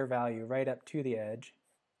a lighter value right up to the edge.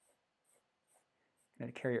 I'm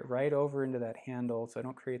going to carry it right over into that handle so I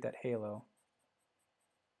don't create that halo.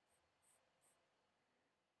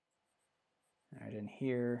 Right in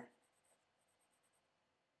here,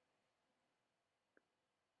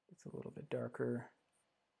 it's a little bit darker.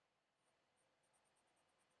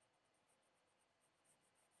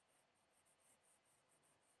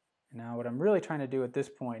 Now what I'm really trying to do at this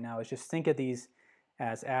point now is just think of these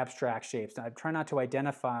as abstract shapes. Now, I try not to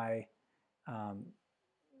identify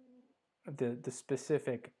the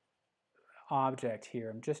specific object here.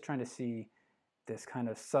 I'm just trying to see this kind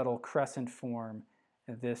of subtle crescent form,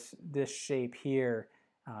 this shape here,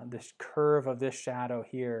 this curve of this shadow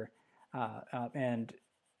here, and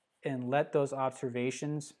let those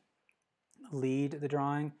observations lead the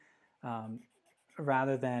drawing,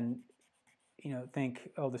 rather than think,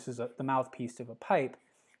 oh, this is the mouthpiece of a pipe.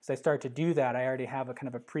 As I start to do that, I already have a kind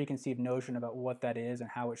of a preconceived notion about what that is and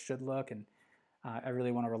how it should look, and I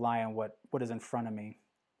really want to rely on what is in front of me.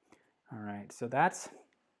 All right, so that's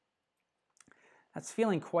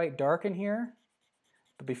feeling quite dark in here.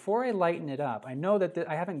 But before I lighten it up, I know that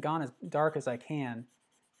I haven't gone as dark as I can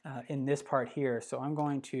in this part here, so I'm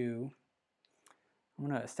going to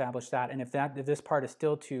establish that. And if this part is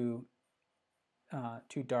still too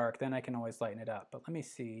dark, then I can always lighten it up. But let me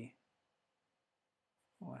see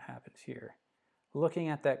what happens here. Looking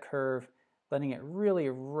at that curve, letting it really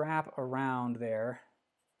wrap around there.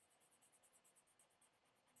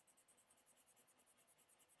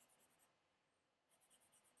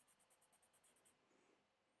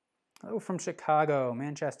 Oh, from Chicago,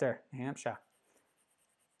 Manchester, New Hampshire.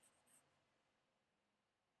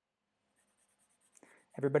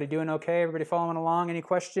 Everybody doing okay? Everybody following along? Any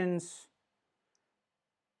questions?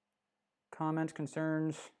 Comments,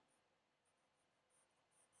 concerns?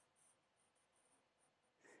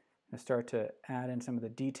 I'm going to start to add in some of the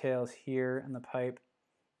details here in the pipe.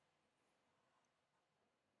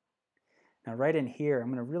 Now right in here, I'm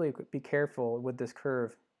going to really be careful with this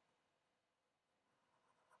curve.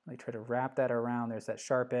 I try to wrap that around. There's that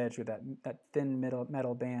sharp edge with that thin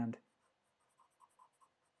metal band.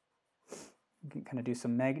 You can kind of do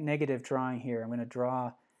some negative drawing here. I'm going to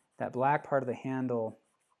draw that black part of the handle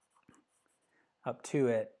up to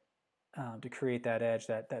it to create that edge.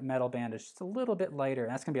 That metal band is just a little bit lighter.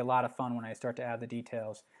 And that's going to be a lot of fun when I start to add the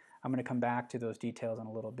details. I'm going to come back to those details in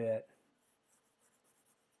a little bit.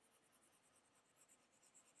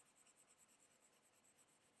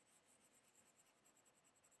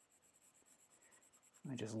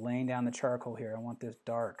 I'm just laying down the charcoal here. I want this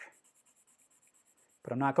dark.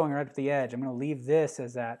 But I'm not going right up the edge. I'm going to leave this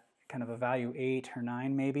as that kind of a value 8 or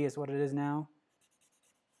 9 maybe is what it is now.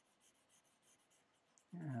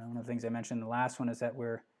 One of the things I mentioned in the last one is that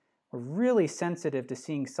we're really sensitive to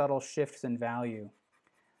seeing subtle shifts in value.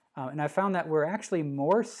 And I found that we're actually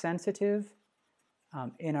more sensitive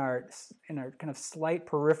in our kind of slight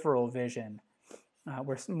peripheral vision.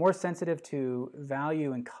 We're more sensitive to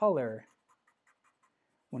value and color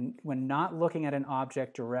when not looking at an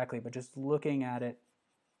object directly, but just looking at it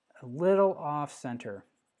a little off center.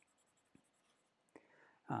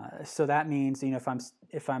 So that means,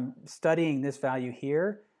 if I'm studying this value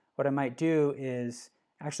here, what I might do is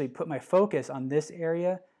actually put my focus on this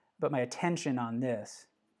area, but my attention on this.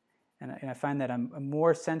 And I find that I'm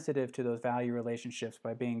more sensitive to those value relationships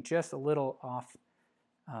by being just a little off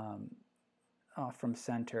from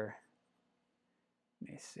center.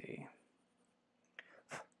 Let me see.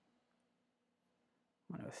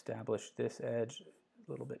 I'm going to establish this edge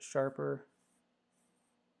a little bit sharper.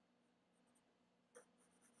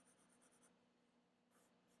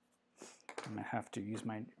 I'm going to have to use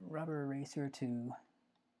my rubber eraser to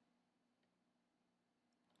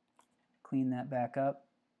clean that back up.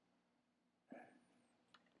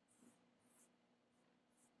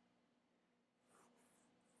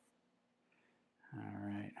 All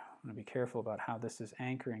right, I'm going to be careful about how this is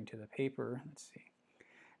anchoring to the paper. Let's see.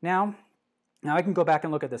 Now I can go back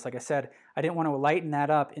and look at this. Like I said, I didn't want to lighten that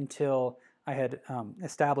up until I had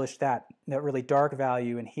established that really dark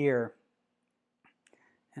value in here.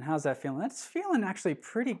 And how's that feeling? That's feeling actually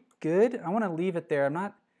pretty good. I want to leave it there.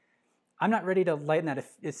 I'm not ready to lighten that.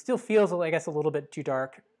 It still feels, I guess, a little bit too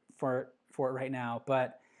dark for it right now.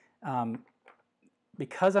 But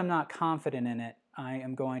because I'm not confident in it, I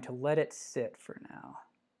am going to let it sit for now.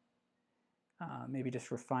 Maybe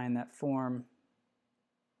just refine that form.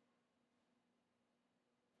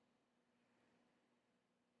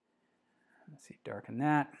 Let's see, darken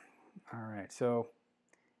that. All right, so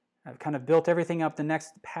I've kind of built everything up. The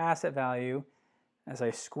next pass at value, as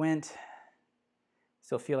I squint,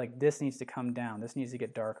 still feel like this needs to come down. This needs to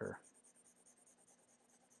get darker.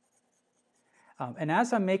 And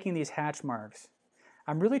as I'm making these hatch marks,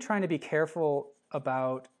 I'm really trying to be careful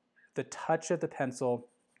about the touch of the pencil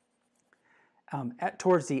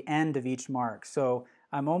towards the end of each mark. So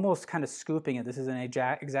I'm almost kind of scooping it. This is an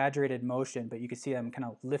exaggerated motion, but you can see I'm kind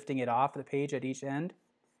of lifting it off the page at each end.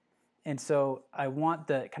 And so I want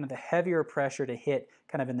the kind of the heavier pressure to hit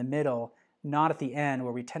kind of in the middle, not at the end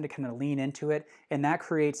where we tend to kind of lean into it. And that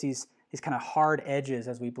creates these kind of hard edges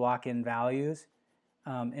as we block in values.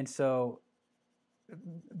 And so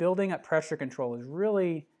building up pressure control is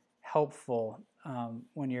really helpful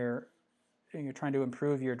when you're trying to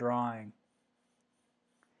improve your drawing.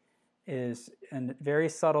 Is in very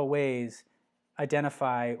subtle ways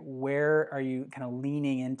identify where are you kind of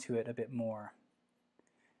leaning into it a bit more.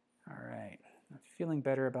 All right, I'm feeling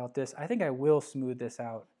better about this. I think I will smooth this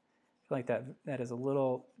out. I feel like that is it's a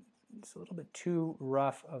little bit too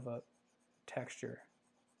rough of a texture.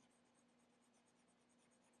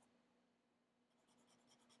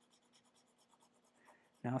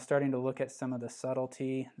 Now starting to look at some of the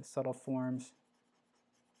subtlety, the subtle forms.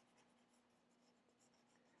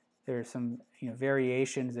 There's some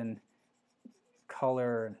variations in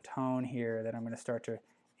color and tone here that I'm going to start to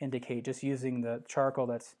indicate just using the charcoal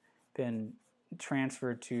that's been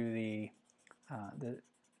transferred to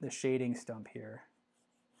the shading stump here.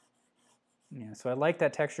 So I like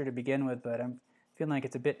that texture to begin with, but I'm feeling like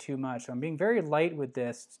it's a bit too much. So I'm being very light with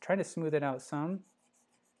this, trying to smooth it out some,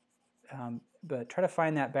 but try to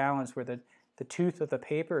find that balance where the tooth of the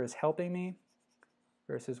paper is helping me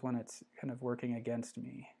versus when it's kind of working against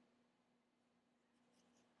me.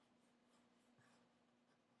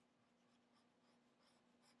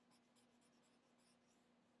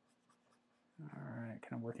 All right,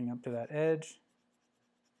 kind of working up to that edge.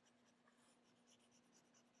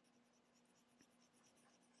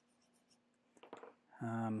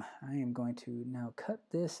 I am going to now cut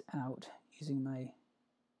this out using my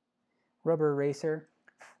rubber eraser,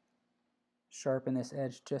 sharpen this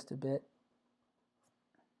edge just a bit.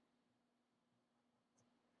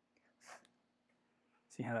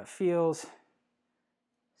 See how that feels.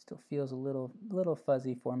 Still feels a little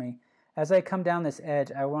fuzzy for me. As I come down this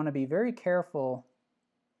edge, I want to be very careful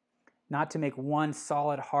not to make one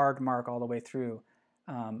solid hard mark all the way through.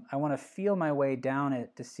 I want to feel my way down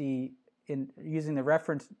it to see, using the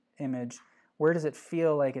reference image, where does it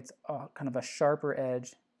feel like it's kind of a sharper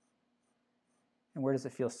edge, and where does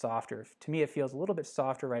it feel softer? To me, it feels a little bit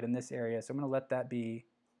softer right in this area, so I'm going to let that be.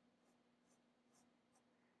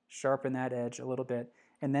 Sharpen that edge a little bit,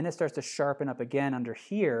 and then it starts to sharpen up again under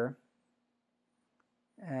here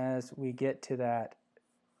as we get to that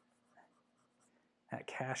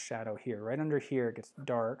cast shadow here. Right under here it gets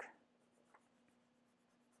dark.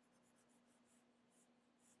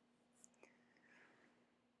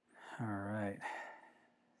 All right.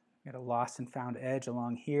 Got a lost and found edge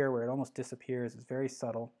along here where it almost disappears. It's very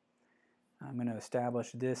subtle. I'm going to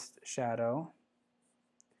establish this shadow,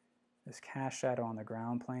 this cast shadow on the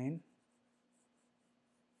ground plane.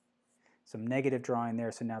 Some negative drawing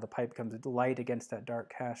there, so now the pipe becomes light against that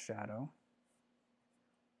dark cast shadow.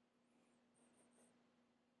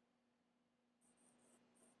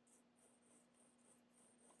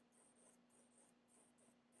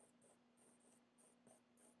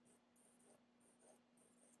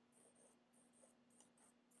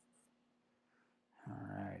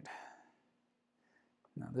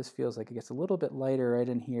 Now this feels like it gets a little bit lighter right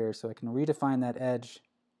in here, so I can redefine that edge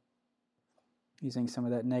using some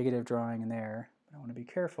of that negative drawing in there. But I want to be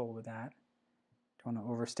careful with that. Don't want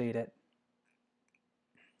to overstate it.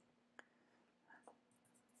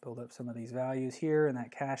 Build up some of these values here in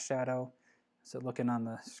that cast shadow. So looking on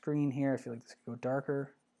the screen here, I feel like this could go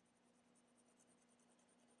darker.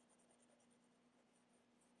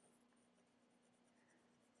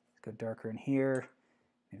 Let's go darker in here.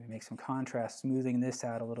 Maybe make some contrast, smoothing this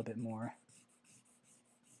out a little bit more.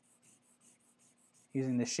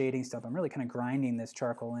 Using the shading stuff, I'm really kind of grinding this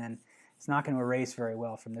charcoal in. It's not going to erase very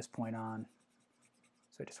well from this point on.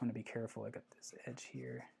 So I just want to be careful. I got this edge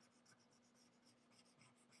here.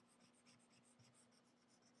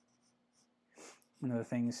 One of the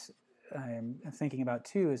things I'm thinking about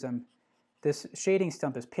too is this shading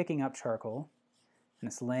stump is picking up charcoal and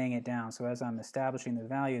it's laying it down. So as I'm establishing the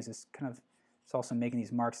values, it's also making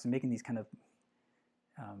these marks, it's making these kind of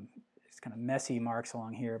messy marks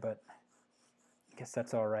along here, but I guess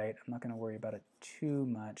that's all right. I'm not going to worry about it too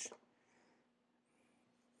much.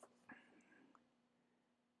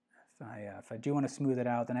 If I do want to smooth it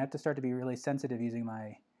out, then I have to start to be really sensitive using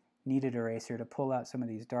my kneaded eraser to pull out some of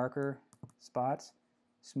these darker spots,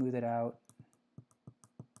 smooth it out.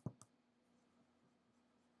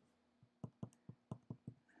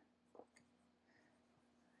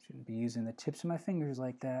 Shouldn't be using the tips of my fingers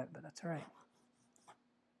like that, but that's all right.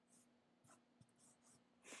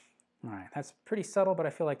 All right, that's pretty subtle, but I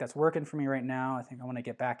feel like that's working for me right now. I think I want to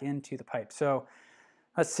get back into the pipe. So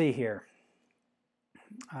let's see here.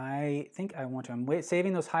 I think I'm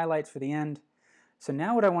saving those highlights for the end. So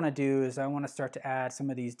now what I want to do is I want to start to add some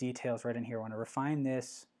of these details right in here. I want to refine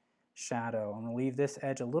this shadow. I'm going to leave this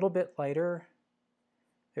edge a little bit lighter.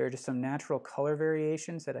 There are just some natural color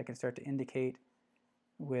variations that I can start to indicate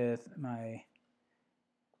with my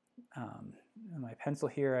pencil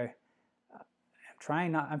here.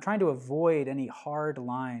 I'm trying to avoid any hard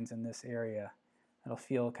lines in this area. That'll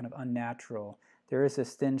feel kind of unnatural. There is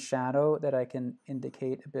this thin shadow that I can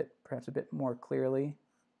indicate perhaps a bit more clearly.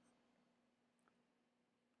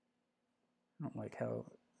 I don't like how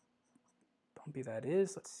bumpy that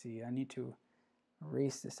is. Let's see, I need to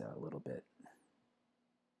erase this out a little bit.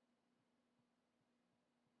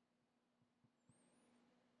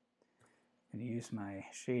 I'm going to use my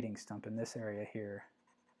shading stump in this area here.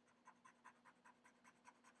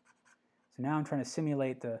 So now I'm trying to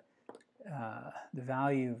simulate the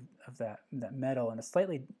value of that metal, and it's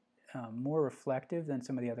slightly more reflective than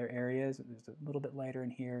some of the other areas. There's a little bit lighter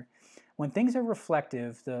in here. When things are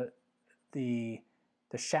reflective, the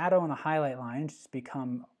shadow and the highlight lines just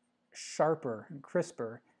become sharper and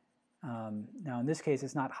crisper. Now in this case,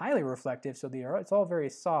 it's not highly reflective, so it's all very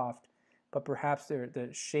soft, but perhaps the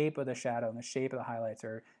shape of the shadow and the shape of the highlights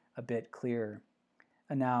are a bit clearer.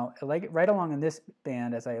 And now, like right along in this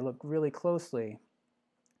band, as I look really closely,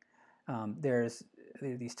 there's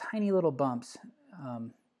these tiny little bumps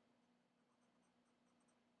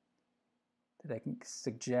that I can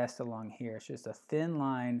suggest along here. It's just a thin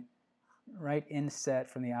line right inset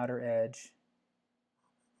from the outer edge.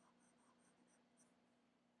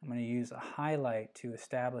 I'm going to use a highlight to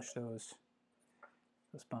establish those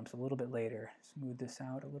bumps a little bit later. Smooth this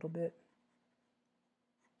out a little bit.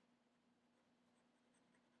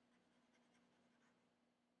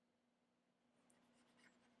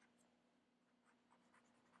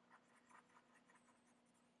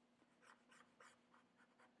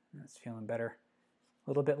 That's feeling better. A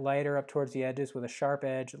little bit lighter up towards the edges with a sharp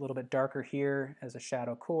edge, a little bit darker here as a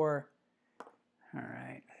shadow core. All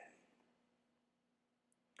right.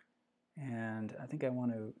 And I think I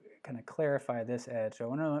want to kind of clarify this edge.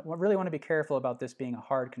 So I really want to be careful about this being a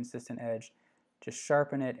hard, consistent edge. Just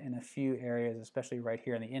sharpen it in a few areas, especially right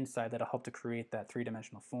here on the inside. That'll help to create that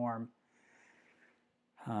three-dimensional form.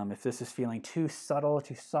 If this is feeling too subtle,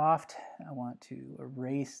 too soft, I want to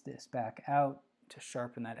erase this back out to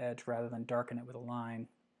sharpen that edge rather than darken it with a line.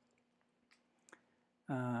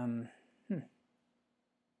 All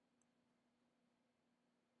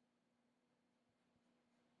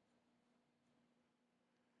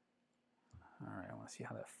right, I want to see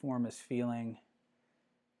how that form is feeling.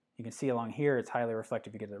 You can see along here it's highly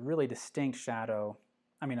reflective. You get a really distinct shadow,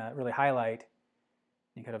 a really highlight.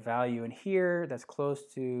 You get a value in here that's close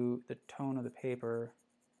to the tone of the paper,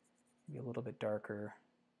 maybe a little bit darker.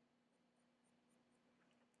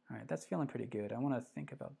 All right, that's feeling pretty good. I want to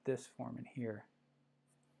think about this form in here.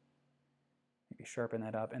 Maybe sharpen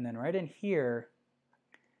that up. And then right in here,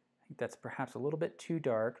 I think that's perhaps a little bit too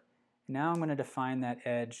dark. Now I'm going to define that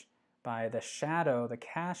edge by the shadow, the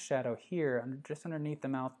cast shadow here, just underneath the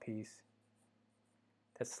mouthpiece.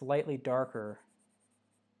 That's slightly darker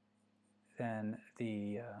than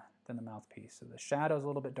the mouthpiece. So the shadow is a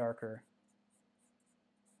little bit darker.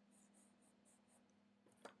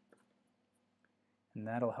 And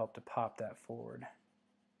that'll help to pop that forward.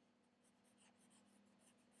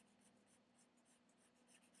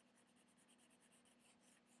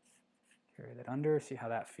 Carry that under, see how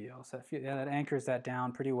that feels. Yeah, that anchors that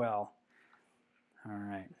down pretty well. All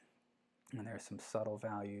right, and there's some subtle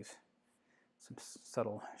values, some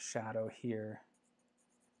subtle shadow here.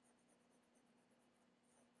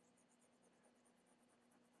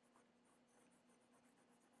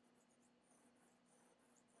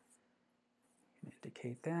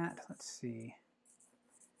 Indicate that. Let's see.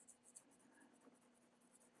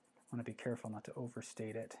 I want to be careful not to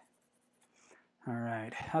overstate it. All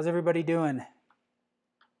right, how's everybody doing?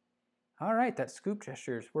 All right, that scoop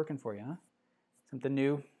gesture is working for you, huh? Something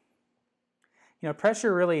new. You know,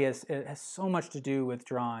 pressure really has so much to do with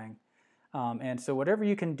drawing. And so whatever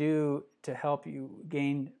you can do to help you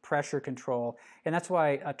gain pressure control, and that's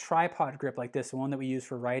why a tripod grip like this, the one that we use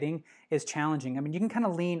for writing, is challenging. I mean, you can kind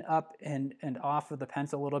of lean up and off of the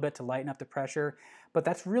pencil a little bit to lighten up the pressure, but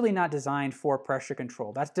that's really not designed for pressure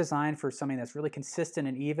control. That's designed for something that's really consistent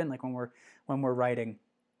and even, like when we're writing.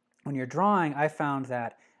 When you're drawing, I found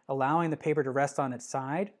that allowing the paper to rest on its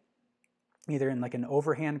side, either in like an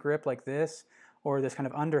overhand grip like this, or this kind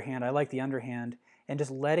of underhand, I like the underhand, and just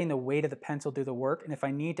letting the weight of the pencil do the work. And if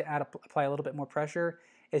I need to apply a little bit more pressure,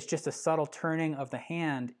 it's just a subtle turning of the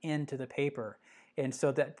hand into the paper. And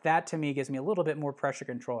so that to me gives me a little bit more pressure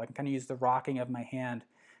control. I can kind of use the rocking of my hand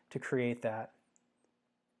to create that.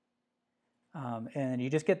 And you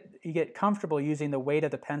get comfortable using the weight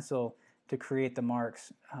of the pencil to create the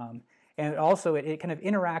marks. And also it kind of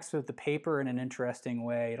interacts with the paper in an interesting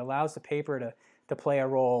way. It allows the paper to play a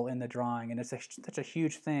role in the drawing, and it's such a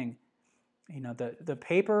huge thing. You know, the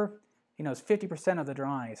paper, you know, is 50% of the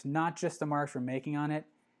drawing. It's not just the marks we're making on it,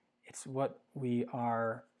 it's what we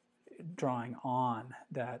are drawing on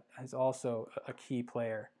that is also a key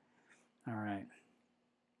player. All right.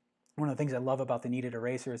 One of the things I love about the kneaded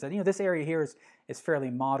eraser is that, you know, this area here is fairly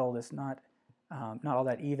mottled. It's not all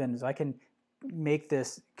that even. So I can make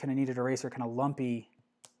this kind of kneaded eraser kind of lumpy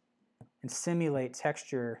and simulate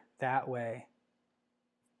texture that way.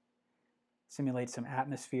 Simulate some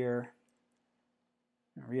atmosphere.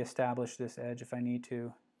 Reestablish this edge if I need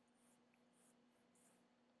to.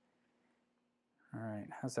 All right,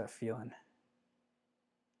 how's that feeling?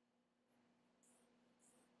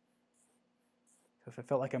 So if I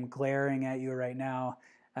felt like I'm glaring at you right now,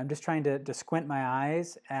 I'm just trying to squint my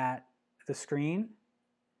eyes at the screen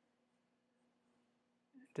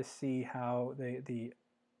to see how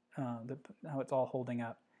how it's all holding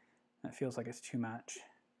up. That feels like it's too much.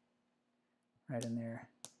 Right in there.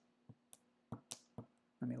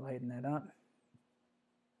 Let me lighten that up.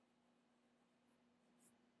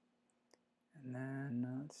 And then,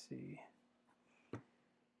 let's see.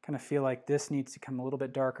 Kind of feel like this needs to come a little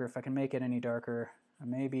bit darker. If I can make it any darker, I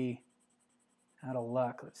may be out of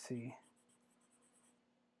luck. Let's see.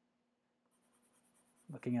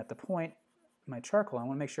 Looking at the point, my charcoal, I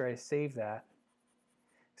want to make sure I save that.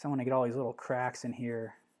 So I want to get all these little cracks in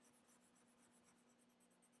here.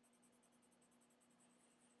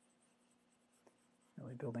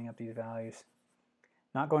 Really building up these values.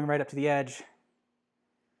 Not going right up to the edge.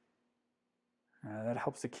 That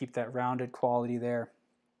helps to keep that rounded quality there.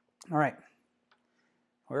 All right.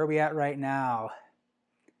 Where are we at right now?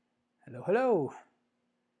 Hello, hello.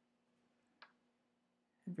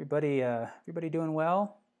 Everybody doing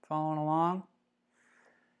well? Following along?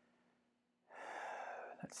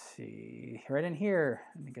 Let's see. Right in here.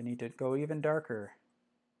 I think I need to go even darker.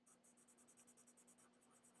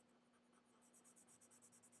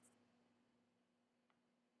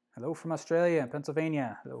 Hello from Australia and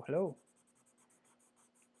Pennsylvania. Hello, hello.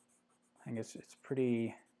 I think it's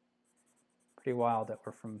pretty wild that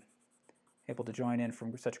we're able to join in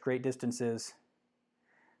from such great distances.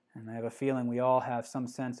 And I have a feeling we all have some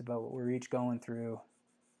sense about what we're each going through,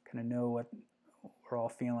 kind of know what we're all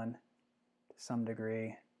feeling to some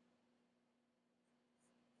degree.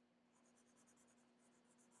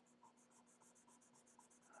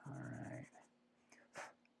 All right.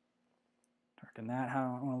 Darken that.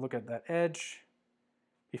 I want to look at that edge.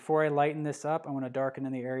 Before I lighten this up, I want to darken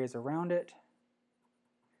in the areas around it.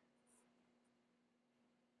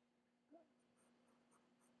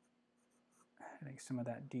 I think some of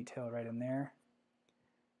that detail right in there.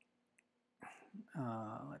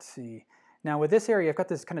 Let's see. Now with this area, I've got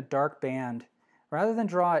this kind of dark band. Rather than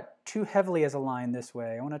draw it too heavily as a line this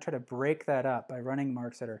way, I want to try to break that up by running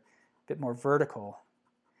marks that are a bit more vertical,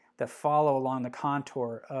 that follow along the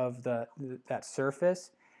contour of that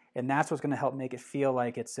surface. And that's what's going to help make it feel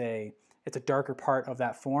like it's a darker part of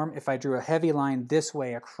that form. If I drew a heavy line this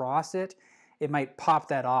way across it, it might pop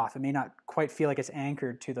that off. It may not quite feel like it's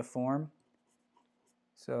anchored to the form.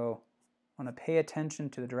 So I want to pay attention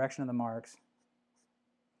to the direction of the marks.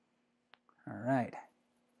 All right.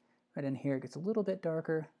 Right in here it gets a little bit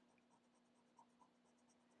darker.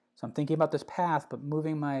 So I'm thinking about this path, but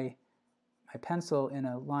moving my pencil in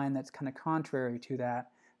a line that's kind of contrary to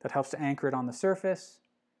that. That helps to anchor it on the surface.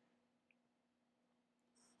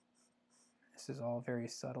 This is all very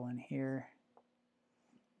subtle in here.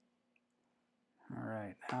 All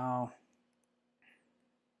right, now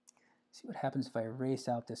see what happens if I erase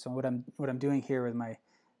out this. So what I'm doing here with my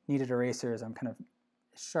kneaded eraser is I'm kind of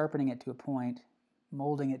sharpening it to a point,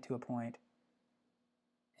 molding it to a point,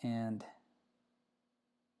 and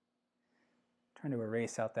trying to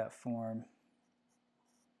erase out that form.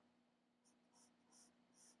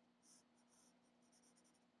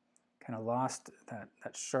 Kind of lost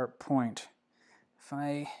that sharp point.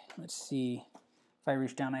 Let's see, if I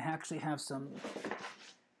reach down, I actually have some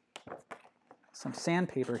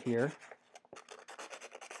sandpaper here.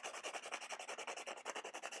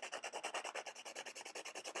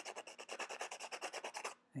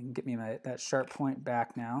 It can get me that sharp point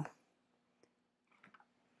back now.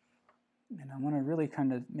 And I want to really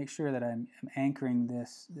kind of make sure that I'm anchoring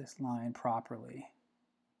this line properly.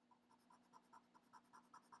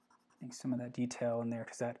 I think some of that detail in there,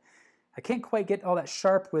 because I can't quite get all that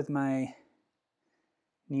sharp with my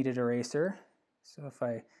kneaded eraser. So if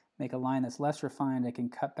I make a line that's less refined, I can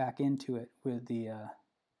cut back into it with the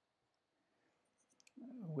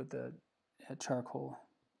charcoal.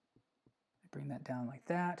 Bring that down like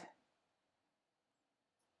that.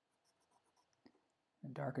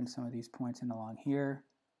 And darken some of these points in along here.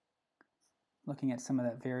 Looking at some of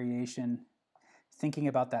that variation, thinking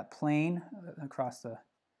about that plane across the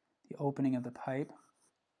opening of the pipe.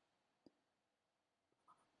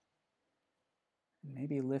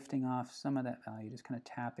 Maybe lifting off some of that value, just kind of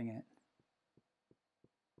tapping it.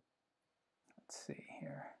 Let's see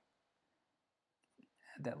here.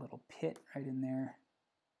 Add that little pit right in there.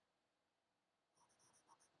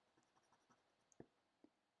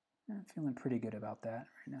 I'm feeling pretty good about that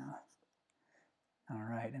right now. All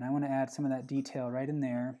right, and I want to add some of that detail right in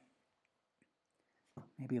there.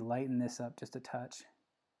 Maybe lighten this up just a touch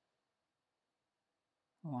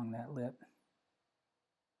along that lip.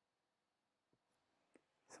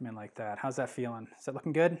 Something like that. How's that feeling? Is that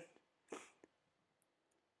looking good?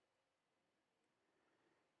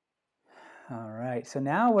 All right, so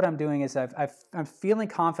now what I'm doing is I'm feeling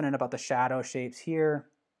confident about the shadow shapes here.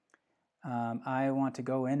 I want to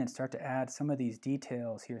go in and start to add some of these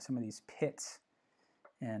details here, some of these pits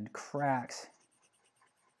and cracks.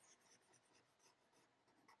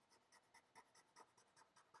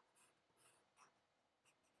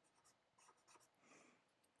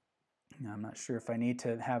 Now, I'm not sure if I need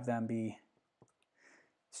to have them be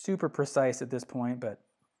super precise at this point, but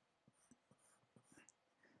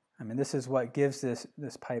I mean, this is what gives this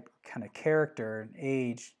pipe kind of character and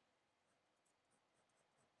age.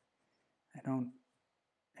 I don't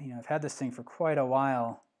I've had this thing for quite a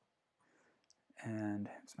while, and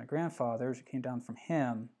it's my grandfather's. It came down from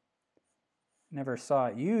him. Never saw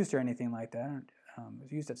it used or anything like that. It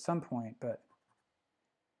was used at some point, but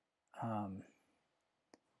I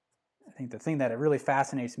think the thing that it really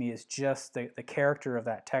fascinates me is just the character of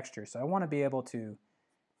that texture. So I want to be able to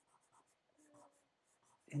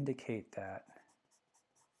indicate that.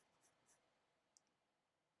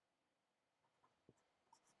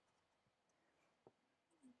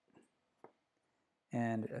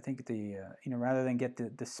 And I think rather than get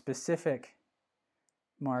the specific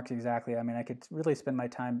marks exactly, I mean, I could really spend my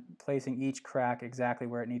time placing each crack exactly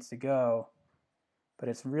where it needs to go, but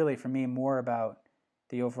it's really, for me, more about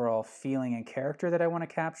the overall feeling and character that I want to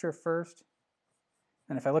capture first.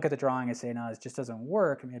 And if I look at the drawing and say, no, this just doesn't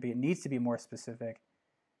work, maybe it needs to be more specific,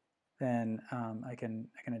 then I can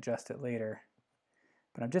adjust it later.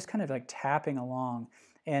 But I'm just kind of like tapping along.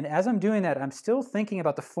 And as I'm doing that, I'm still thinking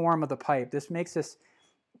about the form of the pipe. This makes this,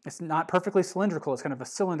 it's not perfectly cylindrical. It's kind of a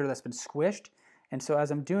cylinder that's been squished. And so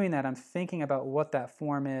as I'm doing that, I'm thinking about what that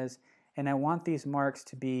form is. And I want these marks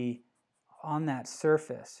to be on that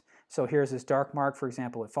surface. So here's this dark mark, for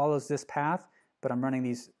example. It follows this path, but I'm running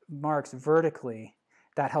these marks vertically.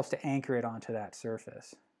 That helps to anchor it onto that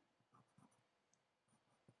surface.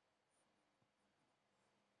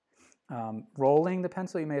 Rolling the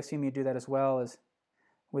pencil, you may have seen me do that as well, is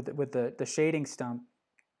with the shading stump,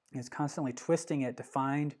 is constantly twisting it to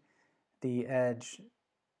find the edge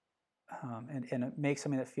and it makes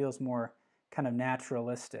something that feels more kind of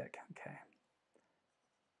naturalistic. Okay.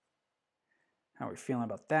 How are we feeling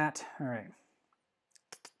about that? All right.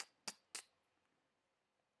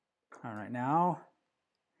 All right, now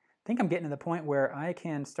I think I'm getting to the point where I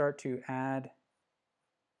can start to add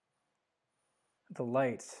the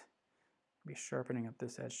lights. I'll be sharpening up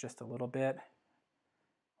this edge just a little bit.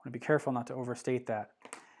 I want to be careful not to overstate that.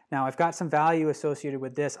 Now I've got some value associated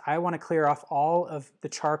with this. I want to clear off all of the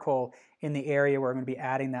charcoal in the area where I'm going to be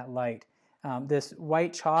adding that light. This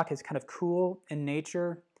white chalk is kind of cool in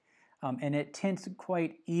nature and it tints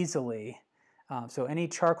quite easily. So any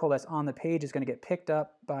charcoal that's on the page is going to get picked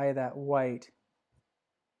up by that white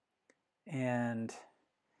and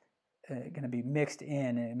going to be mixed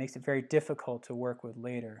in, and it makes it very difficult to work with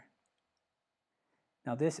later.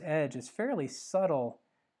 Now this edge is fairly subtle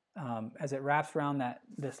as it wraps around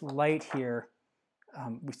this light here.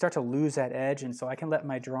 We start to lose that edge, and so I can let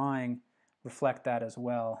my drawing reflect that as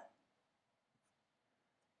well.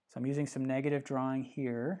 So I'm using some negative drawing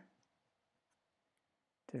here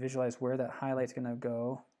to visualize where that highlight's going to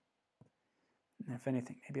go. And if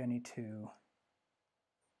anything, maybe I need to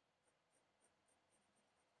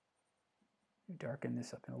darken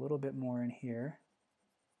this up a little bit more in here.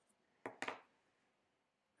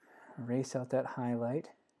 Erase out that highlight.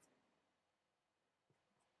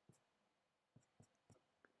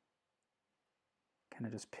 Kind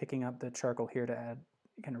of just picking up the charcoal here to add,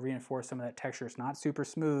 kind of reinforce some of that texture. It's not super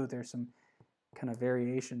smooth. There's some kind of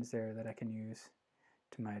variations there that I can use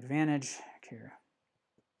to my advantage here.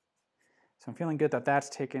 So I'm feeling good that that's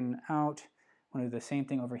taken out. I want to do the same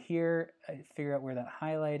thing over here. I figure out where that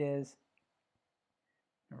highlight is.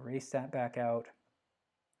 Erase that back out.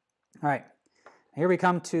 All right, here we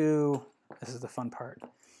come to, this is the fun part.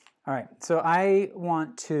 All right, so I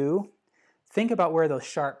want to think about where those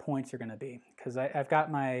sharp points are going to be, because I've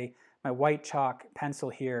got my white chalk pencil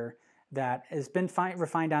here that has been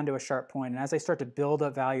refined down to a sharp point. And as I start to build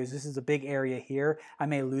up values, this is a big area here, I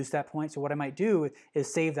may lose that point. So what I might do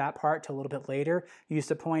is save that part to a little bit later, use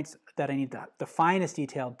the points that I need the finest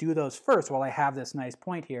detail, do those first while I have this nice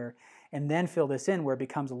point here, and then fill this in where it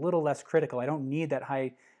becomes a little less critical. I don't need that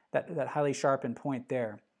highly sharpened point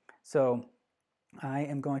there. So I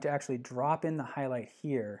am going to actually drop in the highlight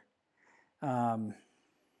here. That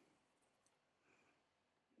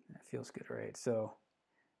feels good, right? So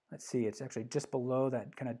let's see, it's actually just below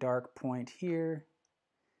that kind of dark point here.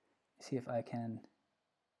 See if I can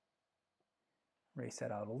erase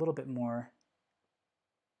that out a little bit more.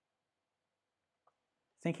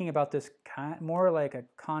 Thinking about this more like a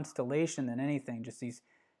constellation than anything, just these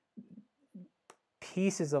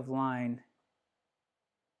pieces of line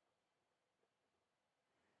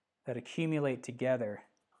that accumulate together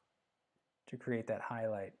to create that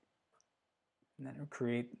highlight. And then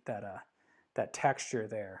create that texture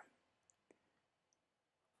there.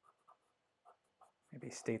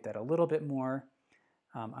 Maybe state that a little bit more.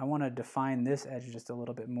 I want to define this edge just a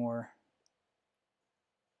little bit more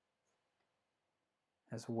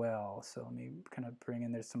as well. So let me kind of bring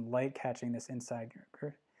in, there's some light catching this inside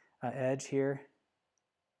edge here.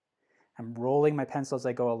 I'm rolling my pencil as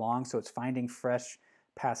I go along, so it's finding fresh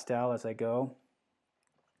pastel as I go.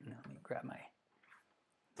 Let me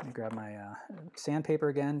grab my sandpaper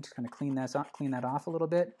again, just kind of clean that off a little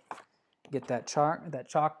bit. Get that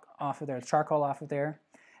chalk off of there, charcoal off of there.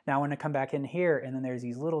 Now I want to come back in here, and then there's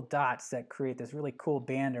these little dots that create this really cool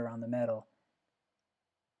band around the metal.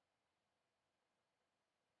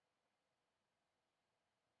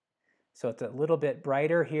 So it's a little bit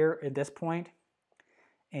brighter here at this point,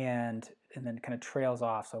 and then kind of trails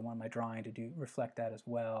off. So I want my drawing to reflect that as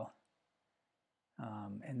well.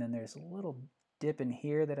 And then there's a little dip in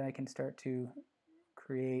here that I can start to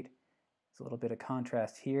create. There's a little bit of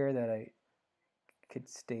contrast here that I could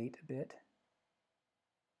state a bit.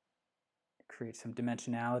 Create some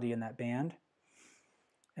dimensionality in that band.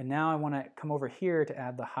 And now I want to come over here to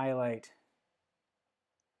add the highlight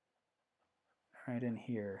right in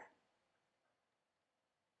here.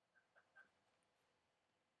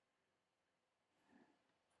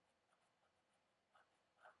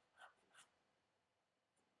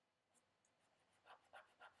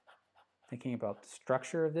 Thinking about the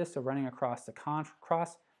structure of this, so running across the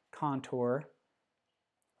cross contour.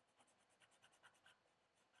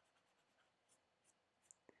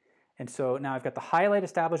 And so now I've got the highlight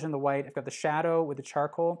established in the white, I've got the shadow with the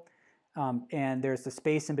charcoal, and there's the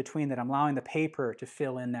space in between that I'm allowing the paper to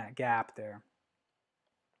fill in that gap there.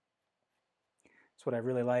 That's what I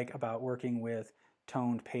really like about working with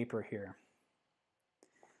toned paper here.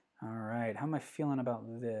 All right, how am I feeling about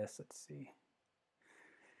this? Let's see.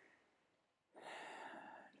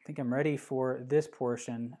 I think I'm ready for this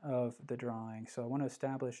portion of the drawing. So I want to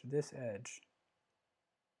establish this edge.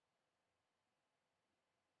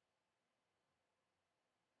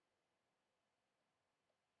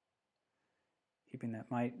 Keeping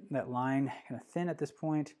that line kind of thin at this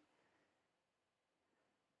point.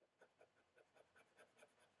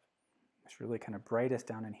 It's really kind of brightest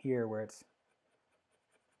down in here where it's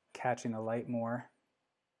catching the light more.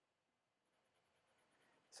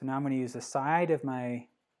 So now I'm going to use the side of my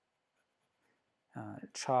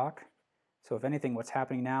chalk. So if anything, what's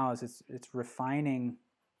happening now is it's refining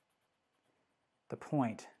the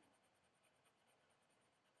point.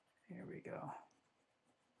 Here we go.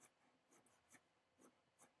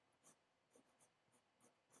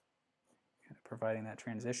 Kind of providing that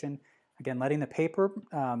transition. Again, letting the paper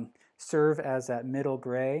serve as that middle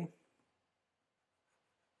gray.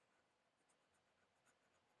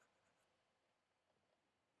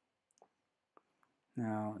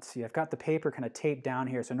 Now, let's see, I've got the paper kind of taped down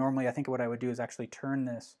here, so normally I think what I would do is actually turn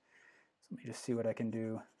this. So let me just see what I can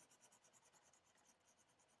do.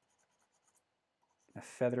 Kind of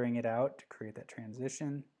feathering it out to create that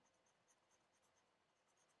transition.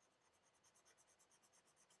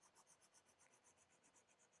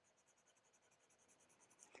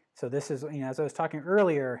 So this is, as I was talking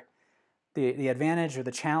earlier, the advantage or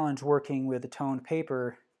the challenge working with the toned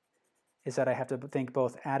paper is that I have to think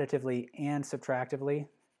both additively and subtractively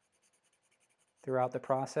throughout the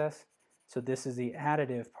process. So this is the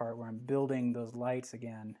additive part where I'm building those lights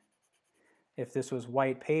again. If this was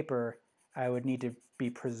white paper, I would need to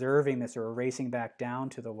be preserving this or erasing back down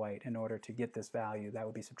to the white in order to get this value. That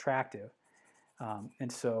would be subtractive.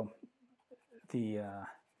 And so it's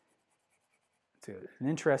an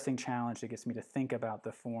interesting challenge that gets me to think about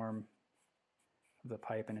the form of the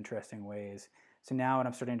pipe in interesting ways. So now what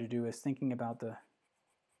I'm starting to do is thinking about the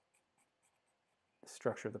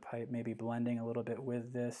structure of the pipe, maybe blending a little bit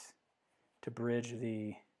with this to bridge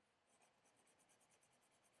the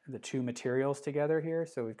two materials together here.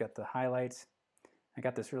 So we've got the highlights. I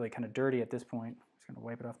got this really kind of dirty at this point. I'm just going to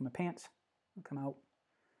wipe it off my pants. It'll come out.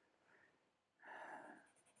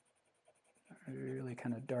 Really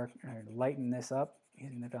kind of dark, lighten this up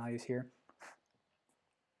using the values here.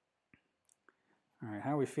 All right,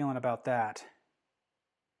 how are we feeling about that?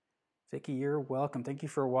 Vicky, you're welcome. Thank you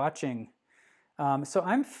for watching. So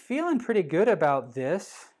I'm feeling pretty good about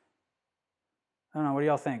this. I don't know, what do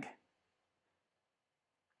y'all think?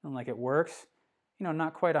 Feeling like it works.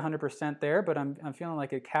 Not quite 100% there, but I'm feeling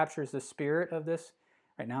like it captures the spirit of this.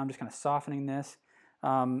 Right now I'm just kind of softening this.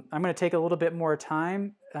 I'm going to take a little bit more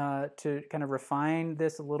time to kind of refine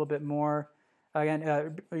this a little bit more.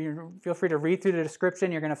 Again, feel free to read through the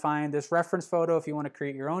description. You're going to find this reference photo if you want to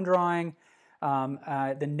create your own drawing.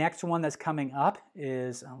 The next one that's coming up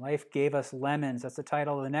is Life Gave Us Lemons. That's the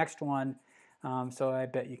title of the next one. So I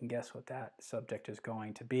bet you can guess what that subject is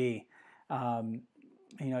going to be.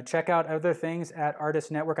 Check out other things at Artist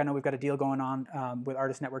Network. I know we've got a deal going on with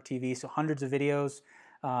Artist Network TV, so hundreds of videos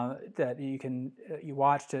that you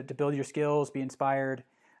watch to build your skills, be inspired.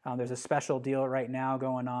 There's a special deal right now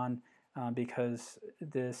going on because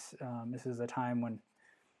this is a time when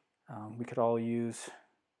we could all use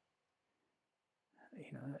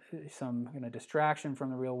some distraction from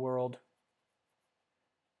the real world,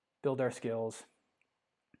 build our skills,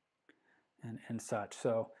 and such.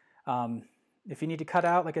 So if you need to cut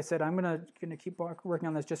out, like I said, I'm gonna keep working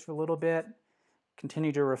on this just for a little bit,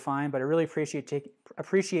 continue to refine, but I really appreciate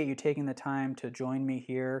you taking the time to join me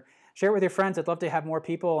here. Share it with your friends. I'd love to have more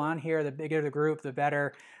people on here. The bigger the group, the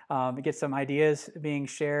better. Get some ideas being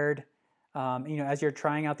shared. As you're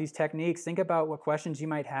trying out these techniques, think about what questions you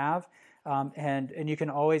might have, and you can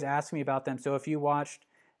always ask me about them. So if you're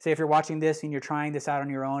watching this and you're trying this out on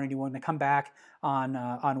your own and you want to come back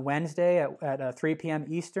on Wednesday at 3 p.m.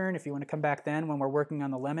 Eastern, if you want to come back then when we're working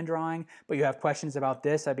on the lemon drawing, but you have questions about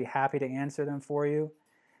this, I'd be happy to answer them for you.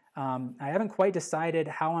 I haven't quite decided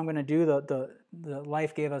how I'm going to do the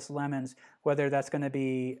Life Gave Us Lemons, whether that's going to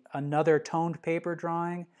be another toned paper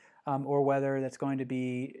drawing, or whether that's going to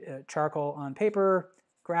be charcoal on paper,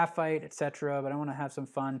 graphite, etc. But I want to have some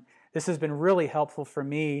fun. This has been really helpful for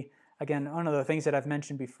me. Again, one of the things that I've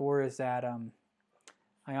mentioned before is that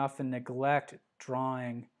I often neglect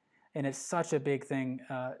drawing, and it's such a big thing,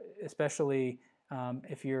 especially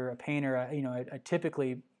if you're a painter. I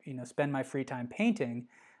typically spend my free time painting,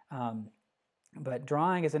 but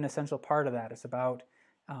drawing is an essential part of that. It's about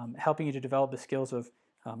helping you to develop the skills of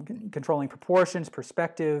controlling proportions,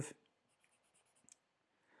 perspective,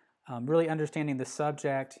 really understanding the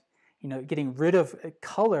subject. Getting rid of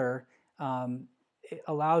color. It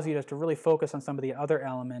allows you to really focus on some of the other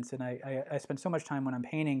elements, and I spend so much time when I'm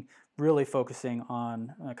painting really focusing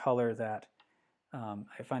on color that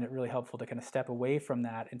I find it really helpful to kind of step away from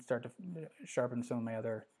that and start to sharpen some of my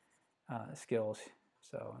other skills.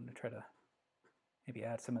 So I'm going to try to maybe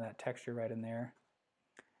add some of that texture right in there.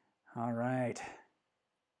 All right.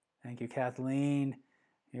 Thank you, Kathleen.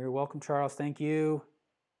 You're welcome, Charles. Thank you.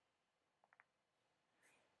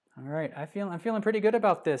 All right. I'm feeling pretty good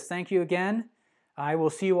about this. Thank you again. I will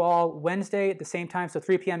see you all Wednesday at the same time, so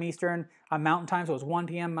 3 p.m. Eastern on Mountain Time, so it's 1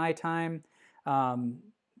 p.m. my time. So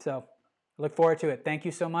I look forward to it. Thank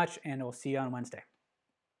you so much, and we'll see you on Wednesday.